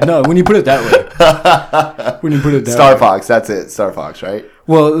 Oh yeah, no. When you put it that way, Star Fox. That's it, Star Fox, right?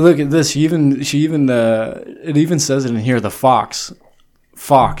 Well, look at this. It even says it in here. The fox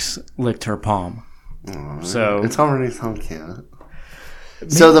licked her palm. So it's already so cute.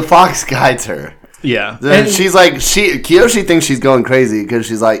 So the fox guides her. Yeah, and she's like, Kyoshi thinks she's going crazy because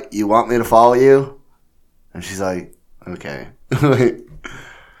she's like, "You want me to follow you?" And she's like, "Okay."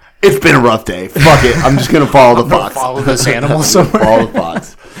 It's been a rough day. Fuck it. I'm just gonna follow the fox. Follow this animal somewhere. Follow the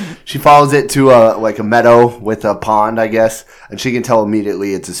fox. She follows it to a meadow with a pond, I guess, and she can tell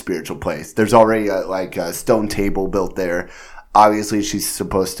immediately it's a spiritual place. There's already a stone table built there. Obviously, she's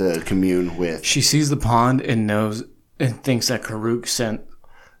supposed to commune with. She sees the pond and knows and thinks that Kuruk sent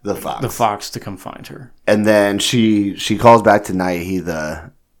the fox to come find her. And then she calls back to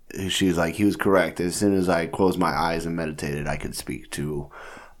Naihi. She's like, he was correct. As soon as I closed my eyes and meditated, I could speak to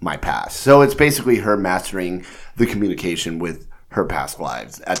my past. So it's basically her mastering the communication with her past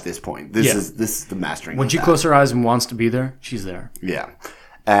lives at this point. This is the mastering. When she closes her eyes and wants to be there, she's there. Yeah.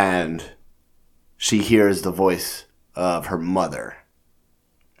 And she hears the voice of her mother.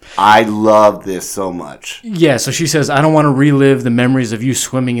 I love this so much. Yeah, so she says, I don't want to relive the memories of you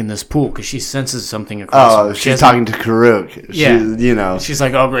swimming in this pool because she senses something across her. She's talking to Kuruk. Yeah. She's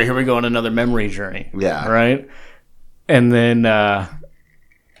like, oh, great, here we go on another memory journey. Yeah. Right? And then,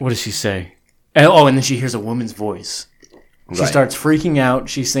 what does she say? And then she hears a woman's voice. She starts freaking out.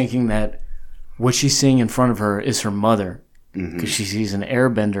 She's thinking that what she's seeing in front of her is her mother because she sees an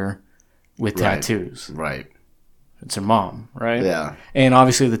airbender with tattoos. Right. It's her mom, right? Yeah. And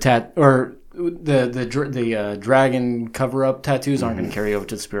obviously the dragon cover-up tattoos aren't going to carry over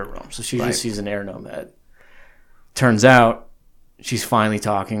to the spirit realm. So she just sees an air nomad. Turns out she's finally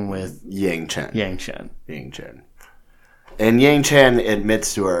talking with Yang Chen. And Yang Chen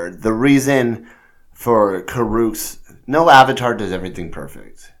admits to her the reason for Kuruk's no avatar does everything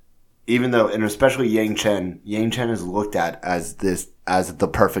perfect. Even though, and especially Yang Chen is looked at as the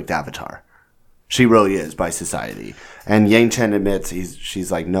perfect avatar. She really is by society. And Yang Chen admits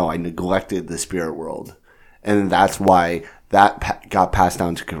she's like, no, I neglected the spirit world. And that's why that got passed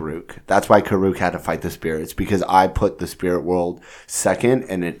down to Kuruk. That's why Kuruk had to fight the spirits, because I put the spirit world second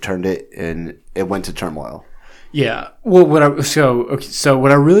and it went to turmoil. Yeah. Well, what I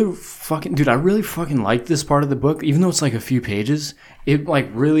really fucking like this part of the book, even though it's like a few pages, it like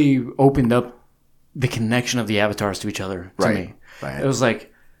really opened up the connection of the avatars to each other to me. Right. It was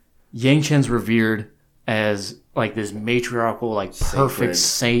like Yang Chen's revered as like this matriarchal, like perfect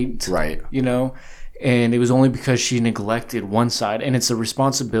saint, right? You know, and it was only because she neglected one side, and it's the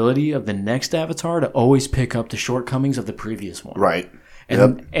responsibility of the next avatar to always pick up the shortcomings of the previous one, right?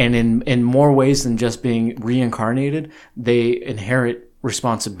 And in more ways than just being reincarnated, they inherit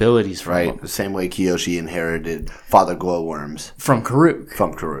responsibilities from them. The same way Kyoshi inherited Father Glowworms from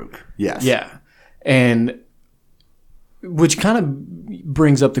Kuruk. Yes. Yeah. And which kind of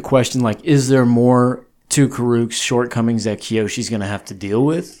brings up the question, like, is there more to Kuruk's shortcomings that Kyoshi's going to have to deal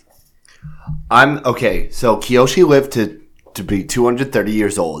with? So Kyoshi lived to be 230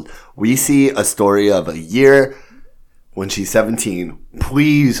 years old. We see a story of a year when she's 17.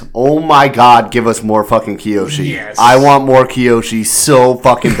 Please, oh my God, give us more fucking Kyoshi. Yes. I want more Kyoshi so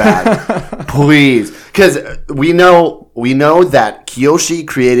fucking bad. Please. Because we know that Kyoshi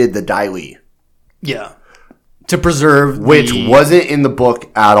created the Dai Yeah. To preserve which wasn't in the book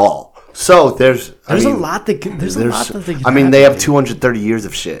at all. So there's a lot that they can I mean, they have 230 years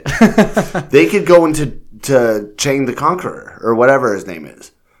of shit. They could go into Chang the Conqueror or whatever his name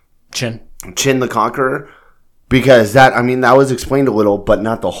is. Chin the Conqueror. Because that was explained a little, but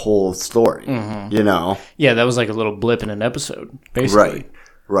not the whole story. Mm-hmm. You know? Yeah, that was like a little blip in an episode, basically.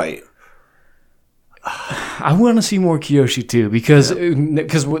 Right. I want to see more Kyoshi too, because when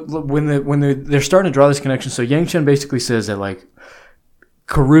they're starting to draw this connection, so Yang Chen basically says that like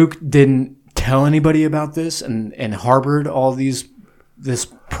Kuruk didn't tell anybody about this and harbored all this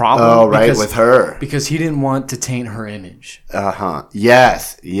problem. Oh, right, with her. Because he didn't want to taint her image. Uh-huh.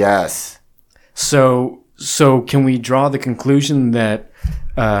 Yes. So can we draw the conclusion that...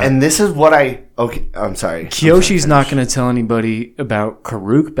 and this is what I'm sorry. Kyoshi's not going to tell anybody about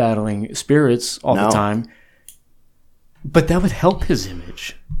Kuruk battling spirits all the time. But that would help his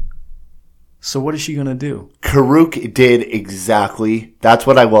image. So what is she going to do? Kuruk did exactly... That's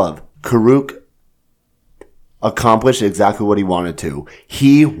what I love. Kuruk accomplished exactly what he wanted to.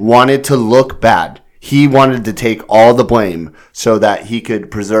 He wanted to look bad. He wanted to take all the blame so that he could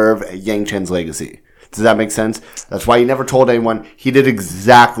preserve Yang Chen's legacy. Does that make sense? That's why he never told anyone. He did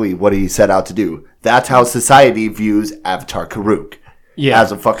exactly what he set out to do. That's how society views Avatar Kuruk. Yeah.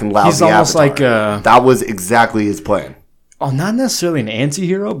 As a fucking lousy He's almost avatar. That was exactly his plan. Oh, not necessarily an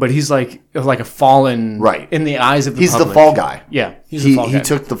anti-hero, but he's like a fallen... Right. In the eyes of the public. He's the fall guy. Yeah. He's the fall guy. He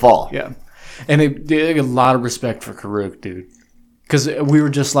took the fall. Yeah. And a lot of respect for Kuruk, dude. Because we were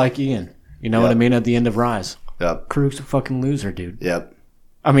just like Ian. You know what I mean? At the end of Rise. Yep. Kuruk's a fucking loser, dude. Yep.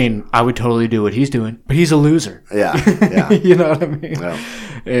 I mean, I would totally do what he's doing, but he's a loser. Yeah. You know what I mean? Yeah.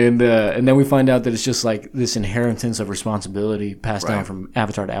 And then we find out that it's just like this inheritance of responsibility passed down from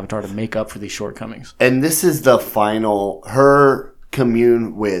avatar to avatar to make up for these shortcomings. And this is the final, her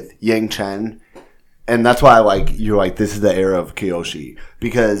commune with Yang Chen. And that's why you're like, this is the era of Kyoshi.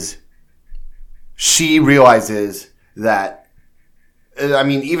 Because she realizes that,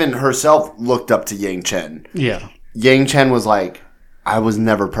 even herself looked up to Yang Chen. Yeah. Yang Chen was like, I was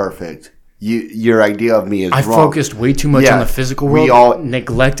never perfect. Your idea of me is wrong. I focused way too much on the physical world. We all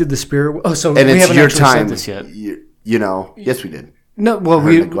neglected the spirit world. Oh, so and we it's haven't your actually time. said this yet. Yes, we did. No, well,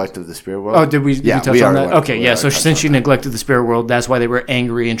 Her neglect of the spirit world. Oh, did we touch on that? Okay, yeah. So since she neglected the spirit world, that's why they were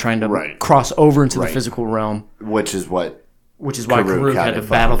angry and trying to cross over into the physical realm. Which is why Kuruk had to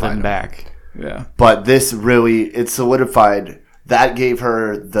battle them back. Yeah. But this really, it solidified. That gave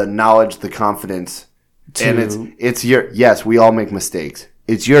her the knowledge, the confidence. And it's yes, we all make mistakes.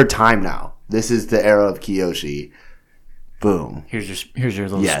 It's your time now. This is the era of Kyoshi. Boom. Here's your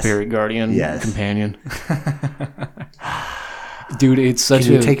little spirit guardian companion. Dude, it's such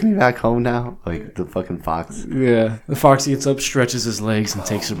Can you take me back home now? Like the fucking fox. Yeah. The fox gets up, stretches his legs, and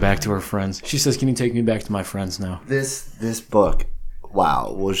takes her back to her friends. She says, "Can you take me back to my friends now?" This book,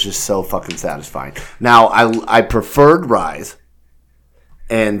 wow, was just so fucking satisfying. Now, I preferred Rise.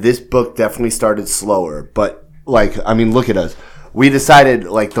 And this book definitely started slower. But, look at us. We decided,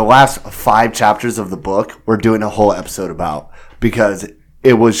 the last 5 chapters of the book, we're doing a whole episode about. Because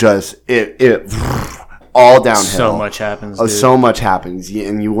it was just, it all downhill. So much happens, dude. So much happens.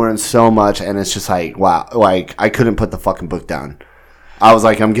 And you learn so much. And it's just wow. I couldn't put the fucking book down. I was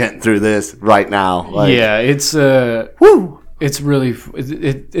like, I'm getting through this right now. Yeah, it's, woo! It's really,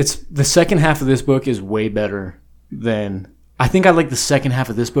 it's the second half of this book is way better than... I think I like the second half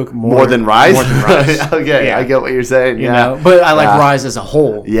of this book more than Rise? More than Rise. Okay, yeah. I get what you're saying. You know? But I like Rise as a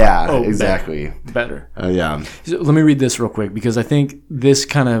whole. Yeah, exactly. Better. Yeah. So let me read this real quick because I think this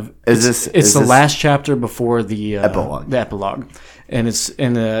kind of... It's the last chapter before the epilogue. The epilogue. And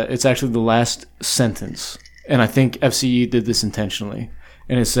it's actually the last sentence. And I think FCE did this intentionally.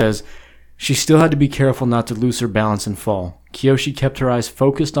 And it says, she still had to be careful not to lose her balance and fall. Kyoshi kept her eyes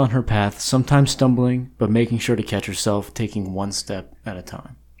focused on her path, sometimes stumbling, but making sure to catch herself, taking one step at a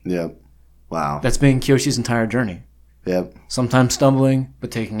time. Yep. Wow. That's been Kyoshi's entire journey. Yep. Sometimes stumbling,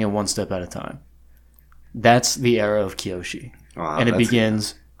 but taking it one step at a time. That's the era of Kyoshi. Wow, and it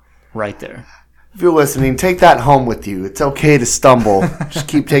begins right there. If you're listening, take that home with you. It's okay to stumble. Just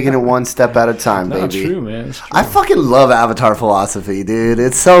keep taking it one step at a time, baby. It's true, man. It's true. I fucking love Avatar philosophy, dude.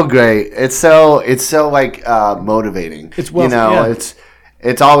 It's so great. It's so motivating. It's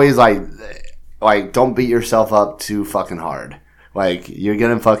it's always like don't beat yourself up too fucking hard. Like you're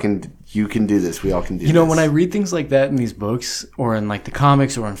gonna You can do this. We all can do this. You know, when I read things like that in these books or in like the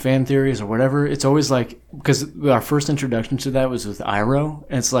comics or in fan theories or whatever, it's always like, because our first introduction to that was with Iroh.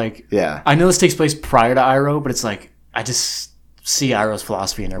 And it's like, I know this takes place prior to Iroh, but it's like, I just see Iroh's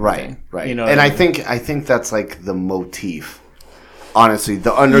philosophy and everything. Right. You know, and I think that's like the motif. Honestly,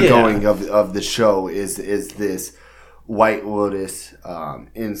 the undergoing of the show is this White Lotus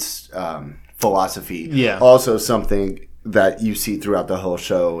philosophy. Yeah. Also, something that you see throughout the whole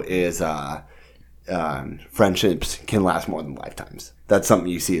show is friendships can last more than lifetimes. That's something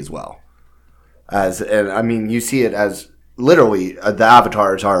you see as well. You see it as literally the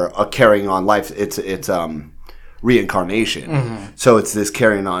avatars are carrying on life. It's reincarnation. Mm-hmm. So it's this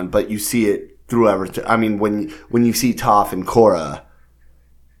carrying on, but you see it through everything. I mean, when you see Toph and Korra,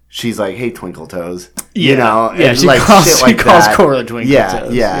 she's like, "Hey, Twinkle Toes," you know. Yeah, she like calls Korra Twinkle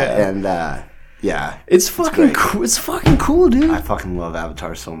Toes. Yeah. It's fucking cool. It's fucking cool, dude. I fucking love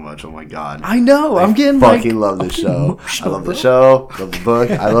Avatar so much. Oh my god. I know. I'm getting fucking love this show. I love the show. Love the book.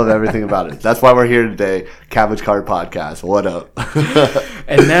 I love everything about it. That's why we're here today. Cabbage Card Podcast. What up?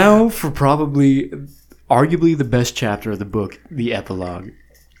 And now for probably, arguably the best chapter of the book, the epilogue.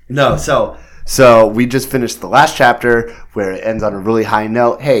 No, so we just finished the last chapter where it ends on a really high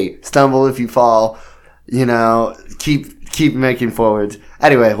note. Hey, stumble if you fall. You know, keep making forwards.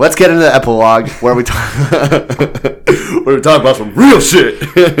 Anyway, let's get into the epilogue where we talk about some real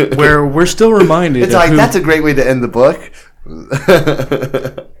shit. Where we're still reminded. It's like that's a great way to end the book.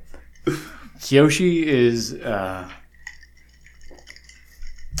 Kyoshi is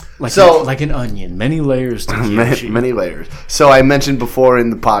like an onion, many layers to Kyoshi. Many layers. So I mentioned before in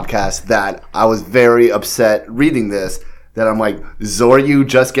the podcast that I was very upset reading this. That I'm like, Zoryu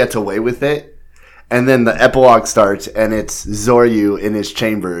just gets away with it. And then the epilogue starts, and it's Zoryu in his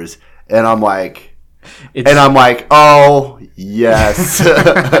chambers, and I'm like, oh yes,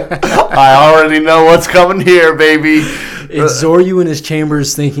 I already know what's coming here, baby. It's Zoryu in his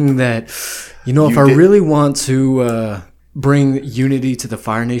chambers, thinking that, if I really want to bring unity to the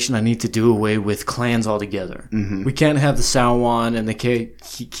Fire Nation, I need to do away with clans altogether. Mm-hmm. We can't have the Sauron and the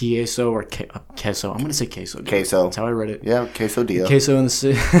Queso or Queso. I'm going to say Queso. Queso. That's how I read it. Yeah, Queso Dio. Queso and the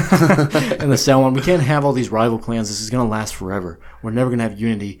Sauron. We can't have all these rival clans. This is going to last forever. We're never going to have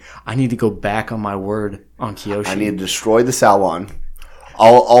unity. I need to go back on my word on Kyoshi. I need to destroy the Sauron.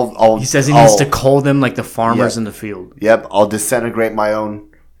 He says he needs to cull them like the farmers in the field. Yep, I'll disintegrate my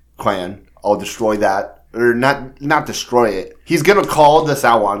own clan. I'll destroy that. Or not destroy it. He's going to call the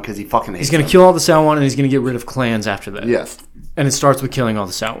Sauron because he fucking hates He's going to kill all the Sauron and he's going to get rid of clans after that. Yes. And it starts with killing all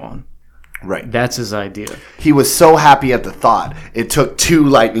the Sauron. Right. That's his idea. He was so happy at the thought. It took 2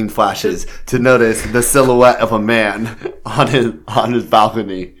 lightning flashes to notice the silhouette of a man on his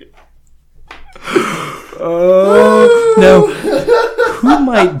balcony. Now, who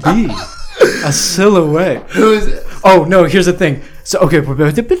might be a silhouette? Oh, no, here's the thing. So, okay,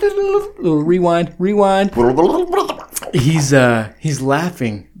 rewind. He's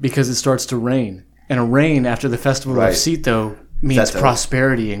laughing because it starts to rain. And a rain after the festival of Sito means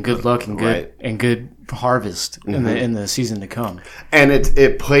prosperity and good luck and good harvest in the season to come. And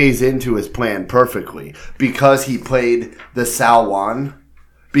it plays into his plan perfectly because he played the Sauron,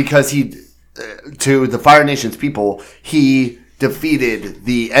 because he to the Fire Nation's people, he defeated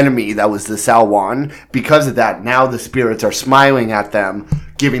the enemy that was the Sauron. Because of that, now the spirits are smiling at them,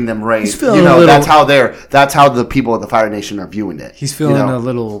 giving them rain. That's how the people of the Fire Nation are viewing it. He's feeling a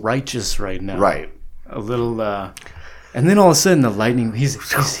little righteous right now. Right. A little and then all of a sudden the lightning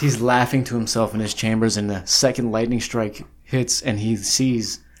he's laughing to himself in his chambers, and the second lightning strike hits and he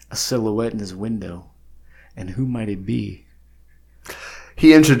sees a silhouette in his window. And who might it be?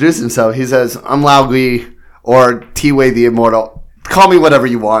 He introduced himself. He says, "I'm Lao Gui, or T-Way the Immortal. Call me whatever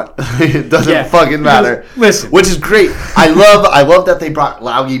you want. It doesn't fucking matter." Listen. Which is great. I love that they brought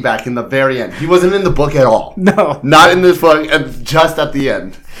Lao Gui back in the very end. He wasn't in the book at all. No. Not in this book, and just at the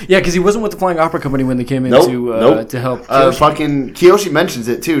end. Yeah, because he wasn't with the Flying Opera Company when they came in to help Kyoshi. Fucking Kyoshi mentions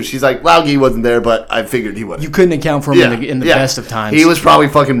it too. She's like, Lao Gui wasn't there, but I figured he would. You couldn't account for him in the best of times. He was probably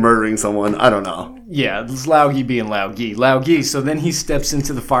fucking murdering someone. I don't know. Yeah, it's Lao Gui being Lao Gui. So then he steps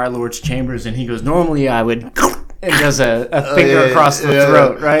into the Fire Lord's chambers and he goes, normally I would... And does a finger across the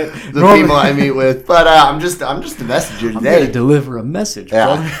throat, right? Normally, people I meet with, but I'm just a messenger today. I'm going to deliver a message,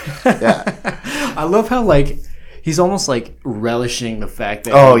 brother. Yeah. I love how he's almost relishing the fact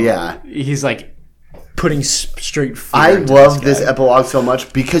that he's putting straight fear. I love this epilogue so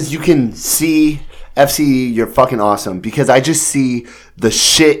much because you can see FC, you're fucking awesome, because I just see the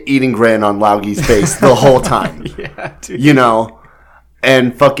shit eating grin on Lao Gui's face the whole time. Yeah, dude.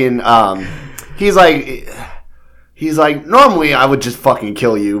 And fucking he's like. he's like, normally I would just fucking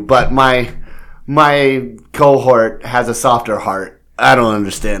kill you, but my cohort has a softer heart. I don't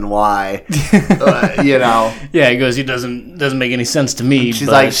understand why. You know. Yeah, he goes, he doesn't make any sense to me. She's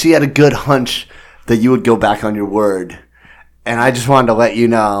like, she had a good hunch that you would go back on your word. And I just wanted to let you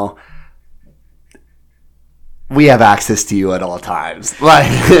know we have access to you at all times. Like,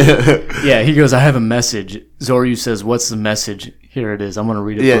 yeah, he goes, I have a message. Zoryu says, what's the message? Here it is. I'm going to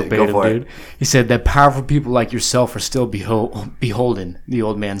read it verbatim, go for dude. it. He said that powerful people like yourself are still beholden, the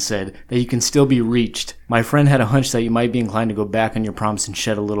old man said, that you can still be reached. My friend had a hunch that you might be inclined to go back on your promise and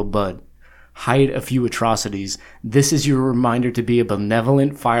shed a little blood. Hide a few atrocities. This is your reminder to be a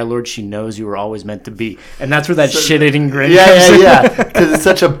benevolent Fire Lord she knows you were always meant to be. And that's where that shit-eating grin comes in. Yeah. Because it's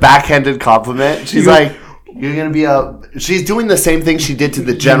such a backhanded compliment. She's like, you're going to be she's doing the same thing she did to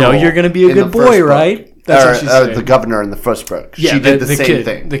the general. You're going to be a good boy, right? That's what she said. The governor in the first book. Yeah, she did the same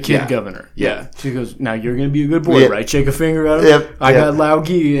thing. The kid governor. Yeah. She goes, now you're going to be a good boy, right? Shake a finger at him. I got Lao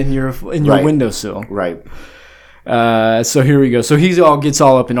Gi in your windowsill. Right. So here we go. So he gets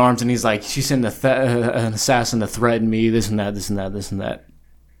all up in arms, and he's like, she sent an assassin to threaten me, this and that, this and that, this and that.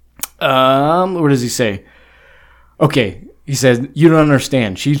 What does he say? Okay. He says, you don't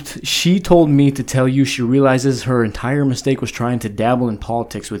understand. She told me to tell you she realizes her entire mistake was trying to dabble in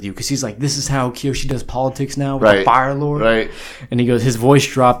politics with you. Because he's like, this is how Kyoshi does politics now with the Fire Lord. Right. And he goes, his voice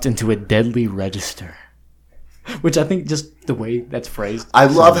dropped into a deadly register. Which I think just the way that's phrased. I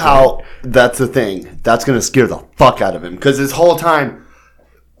love how that's the thing. That's going to scare the fuck out of him. Because this whole time,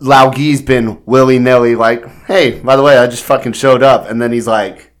 Lao Gi's been willy-nilly like, hey, by the way, I just fucking showed up. And then he's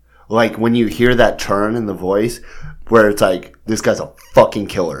like when you hear that turn in the voice, where it's like, this guy's a fucking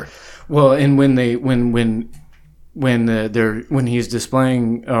killer. Well, and when he's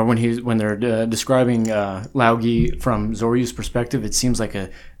displaying, or when they're describing Lao Gi from Zoryu's perspective, it seems like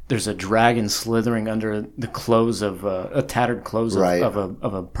there's a dragon slithering under the clothes of a tattered clothes of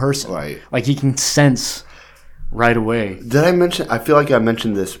a person. Right. Like he can sense right away. Did I mention? I feel like I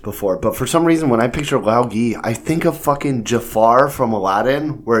mentioned this before, but for some reason, when I picture Lao Gi, I think of fucking Jafar from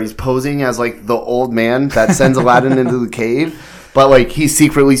Aladdin, where he's posing as like the old man that sends Aladdin into the cave, but like he's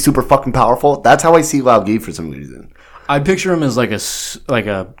secretly super fucking powerful. That's how I see Lao Gi for some reason. I picture him as like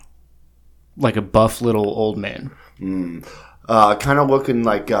a buff little old man. Kind of looking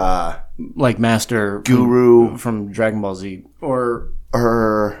like Master Guru from Dragon Ball Z, or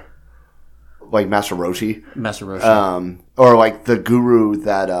like Master Roshi. Or like the guru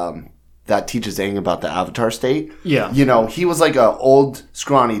that teaches Aang about the Avatar state. Yeah. You know, he was like a old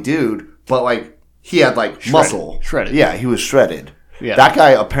scrawny dude, but like he had like muscle. Shredded. Yeah, he was shredded. Yeah. That guy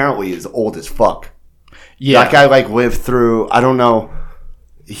apparently is old as fuck. Yeah. That guy like lived through, I don't know,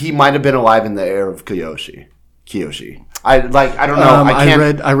 he might have been alive in the era of Kyoshi. I don't know.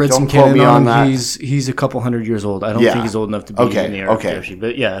 I read some canon on him. He's a couple hundred years old. I don't think he's old enough to be in the era of Kyoshi.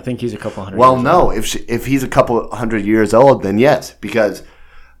 But yeah, I think he's a couple hundred. Well, no, if he's a couple hundred years old, then yes, because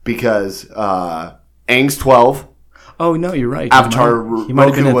Aang's 12. Oh no, you're right.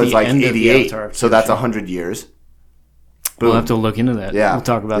 Avatarhood was like 88, so that's 100 years. Boom. We'll have to look into that. Yeah, we'll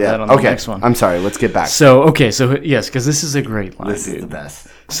talk about that on the next one. I'm sorry. Let's get back. So yes, because this is a great line. This is the best.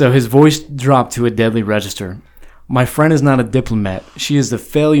 So his voice dropped to a deadly register. My friend is not a diplomat. She is the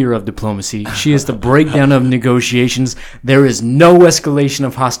failure of diplomacy. She is the breakdown of negotiations. There is no escalation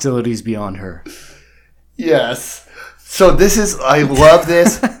of hostilities beyond her. Yes. So I love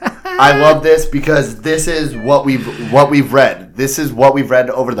this. I love this because this is what we've read. This is what we've read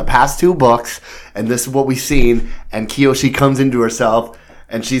over the past 2 books, and this is what we've seen. And Kyoshi comes into herself,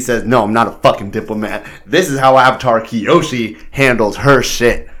 and she says, "No, I'm not a fucking diplomat. This is how Avatar Kyoshi handles her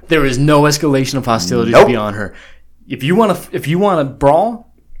shit. There is no escalation of hostilities beyond her. If you want to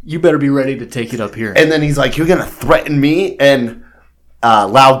brawl, you better be ready to take it up here." And then he's like, "You're gonna threaten me?" And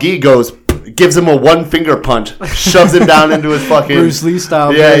Lao Gi gives him a 1-finger punch, shoves him down into his fucking Bruce Lee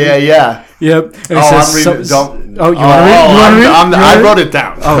style. Yeah. Yep. And I'm reading. You want to read? I wrote it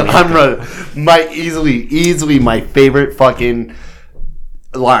down. Easily my favorite fucking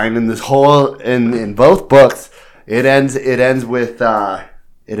line in this whole in both books. It ends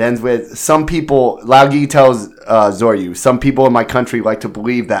with some people. Lao Gi tells Zoryu, "Some people in my country like to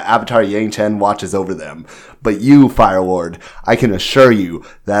believe that Avatar Yang Chen watches over them, but you, Fire Lord, I can assure you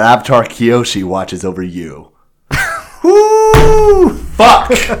that Avatar Kyoshi watches over you." Woo!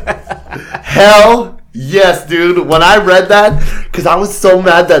 Fuck! Hell yes, dude. When I read that, because I was so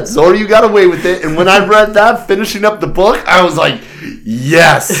mad that Zoryu got away with it, and when I read that, finishing up the book, I was like,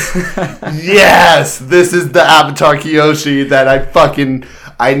 yes! Yes! This is the Avatar Kyoshi that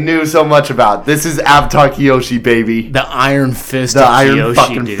I knew so much about. This is Avatar Kyoshi, baby. The iron fist the of iron Kyoshi,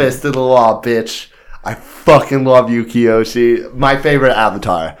 fucking dude. fist of the law, bitch. I fucking love you, Kyoshi. My favorite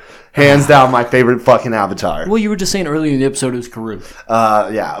Avatar. Hands down, my favorite fucking Avatar. Well, you were just saying earlier in the episode it was Kuruk.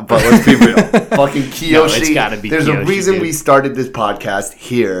 Yeah, but let's be real. Fucking Kyoshi. No, it's gotta be There's Kyoshi, a reason dude. we started this podcast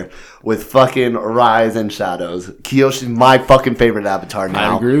here with fucking Rise and Shadows. Kyoshi's my fucking favorite Avatar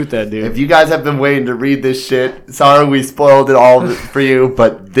now. I agree with that, dude. If you guys have been waiting to read this shit, sorry we spoiled it all for you,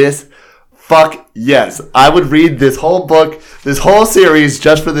 but this... Fuck yes. I would read this whole book, this whole series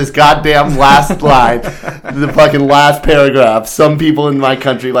just for this goddamn last line, the fucking last paragraph. Some people in my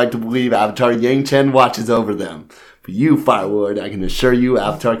country like to believe Avatar Yang Chen watches over them. But you, Firelord, I can assure you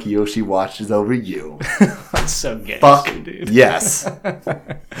Avatar Kyoshi watches over you. That's so gay. Fuck dude. yes.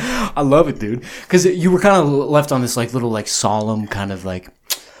 I love it, dude. Because you were kind of left on this like little like solemn kind of like,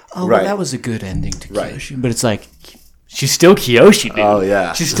 oh, Right. well, that was a good ending to Right. Kyoshi. But it's like... She's still Kyoshi, dude. Oh,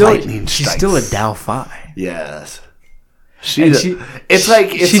 yeah. She's still Lightning a Dao Phi. Yes. She sent the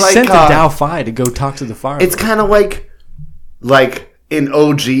Dao Phi to go talk to the fire. It's kind of like an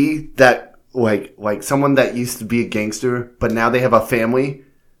OG that like someone that used to be a gangster, but now they have a family.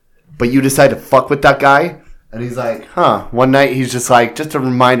 But you decide to fuck with that guy, and he's like, "Huh." One night he's just like, "Just a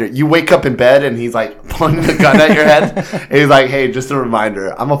reminder." You wake up in bed, and he's like pointing the gun at your head, and he's like, "Hey, just a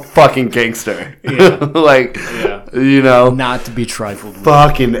reminder, I'm a fucking gangster." Yeah. You know, not to be trifled with.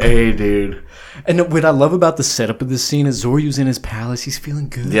 fucking A, dude. And what I love about the setup of this scene is Zoryu's in his palace. He's feeling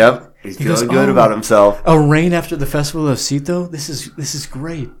good. Yep, he's He feeling goes, good about himself. A rain after the festival of Sito. This is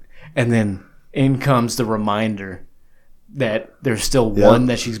great. And then in comes the reminder that there's still one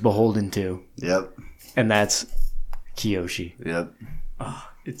that she's beholden to. Yep. And that's Kyoshi. Yep. Oh,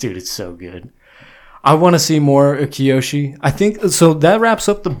 dude, it's so good. I want to see more of Kyoshi. I think so. That wraps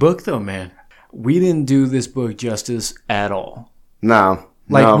up the book, though, man. We didn't do this book justice at all. No.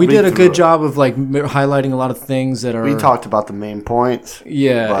 We did a good job of like highlighting a lot of things that are. We talked about the main points.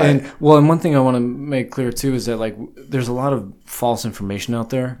 Yeah, but... and one thing I want to make clear too is that like there's a lot of false information out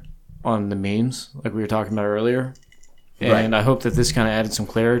there on the memes, like we were talking about earlier. And I hope that this kind of added some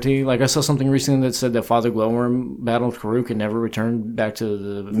clarity. Like I saw something recently that said that Father Glowworm battled Kuruk and never returned back to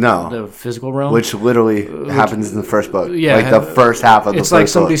the physical realm, which literally happens in the first book. Yeah, like the first half of the first book. It's like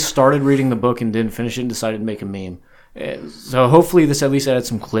somebody started reading the book and didn't finish it and decided to make a meme. So hopefully this at least added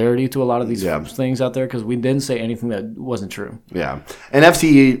some clarity to a lot of these things out there because we didn't say anything that wasn't true. Yeah. And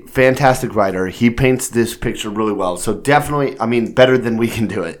FCE, fantastic writer. He paints this picture really well. So definitely, I mean, better than we can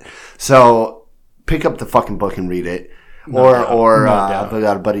do it. So pick up the fucking book and read it. I've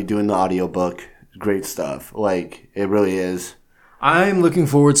got a buddy doing the audiobook. Great stuff. Like, it really is. I'm looking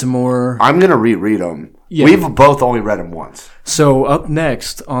forward to more. I'm going to reread them. Yeah. We've both only read them once. So up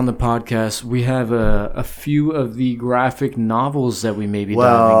next on the podcast, we have a few of the graphic novels that we may be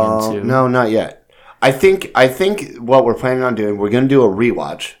diving into. No, not yet. I think what we're planning on doing, we're going to do a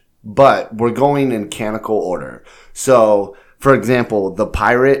rewatch, but we're going in canonical order. So, for example, the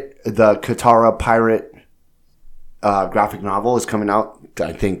Katara Pirate graphic novel is coming out,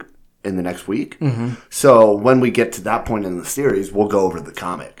 I think, in the next week. Mm-hmm. So when we get to that point in the series, we'll go over the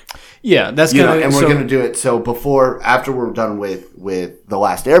comic. Yeah, that's kind of... And we're going to do it. So after we're done with The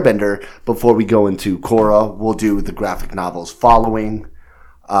Last Airbender, before we go into Korra, we'll do the graphic novels following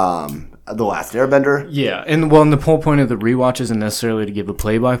The Last Airbender. Yeah, and the whole point of the rewatch isn't necessarily to give a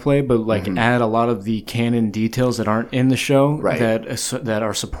play-by-play, but like add a lot of the canon details that aren't in the show that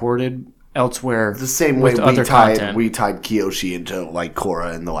are supported elsewhere. The same way we tied Kyoshi into like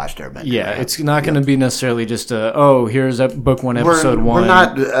Korra and The Last Airbender. Yeah, it's not going to be necessarily just here's book 1, episode 1. We're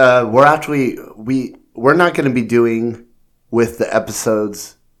not. We're not going to be doing with the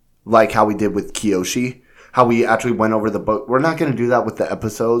episodes like how we did with Kyoshi. How we actually went over the book. We're not going to do that with the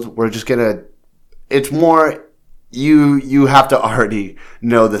episodes. We're just going to. It's more. You have to already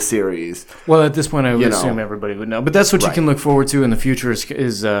know the series. Well, at this point, I would assume everybody would know. But that's what you can look forward to in the future.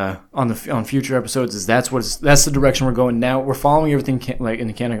 Is on future episodes. That's the direction we're going now. We're following everything in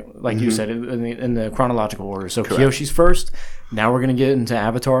the canon, like you said, in the chronological order. So correct. Kyoshi's first. Now we're going to get into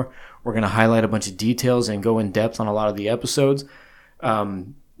Avatar. We're going to highlight a bunch of details and go in depth on a lot of the episodes.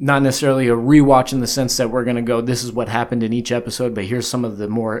 Not necessarily a rewatch in the sense that we're going to go, this is what happened in each episode, but here's some of the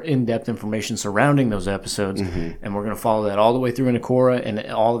more in-depth information surrounding those episodes, and we're going to follow that all the way through into Korra and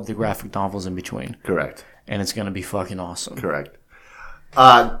all of the graphic novels in between. Correct. And it's going to be fucking awesome. Correct.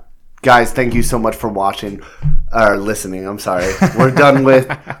 Guys, thank you so much for watching or listening. I'm sorry. We're done with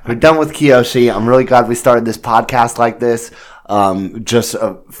Kyoshi. I'm really glad we started this podcast like this. Just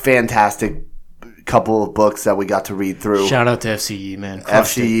a fantastic couple of books that we got to read through. Shout out to FCE, man.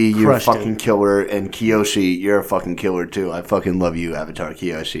 FCE, you're a fucking killer, and Kyoshi, you're a fucking killer too. I fucking love you, Avatar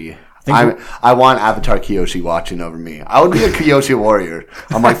Kyoshi. I want Avatar Kyoshi watching over me. I would be a Kyoshi warrior.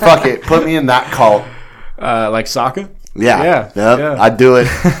 I'm like, fuck it, put me in that cult. Like Sokka? Yeah. Yeah. I'd do it.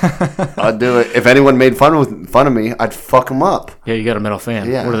 I'd do it. If anyone made fun of me, I'd fuck them up. Yeah, you got a metal fan.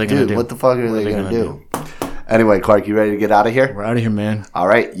 Yeah, what are they going to do? What the fuck are they going to do? Anyway, Clark, you ready to get out of here? We're out of here, man. All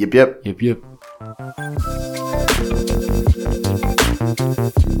right. Yip, yip. Yip, yip.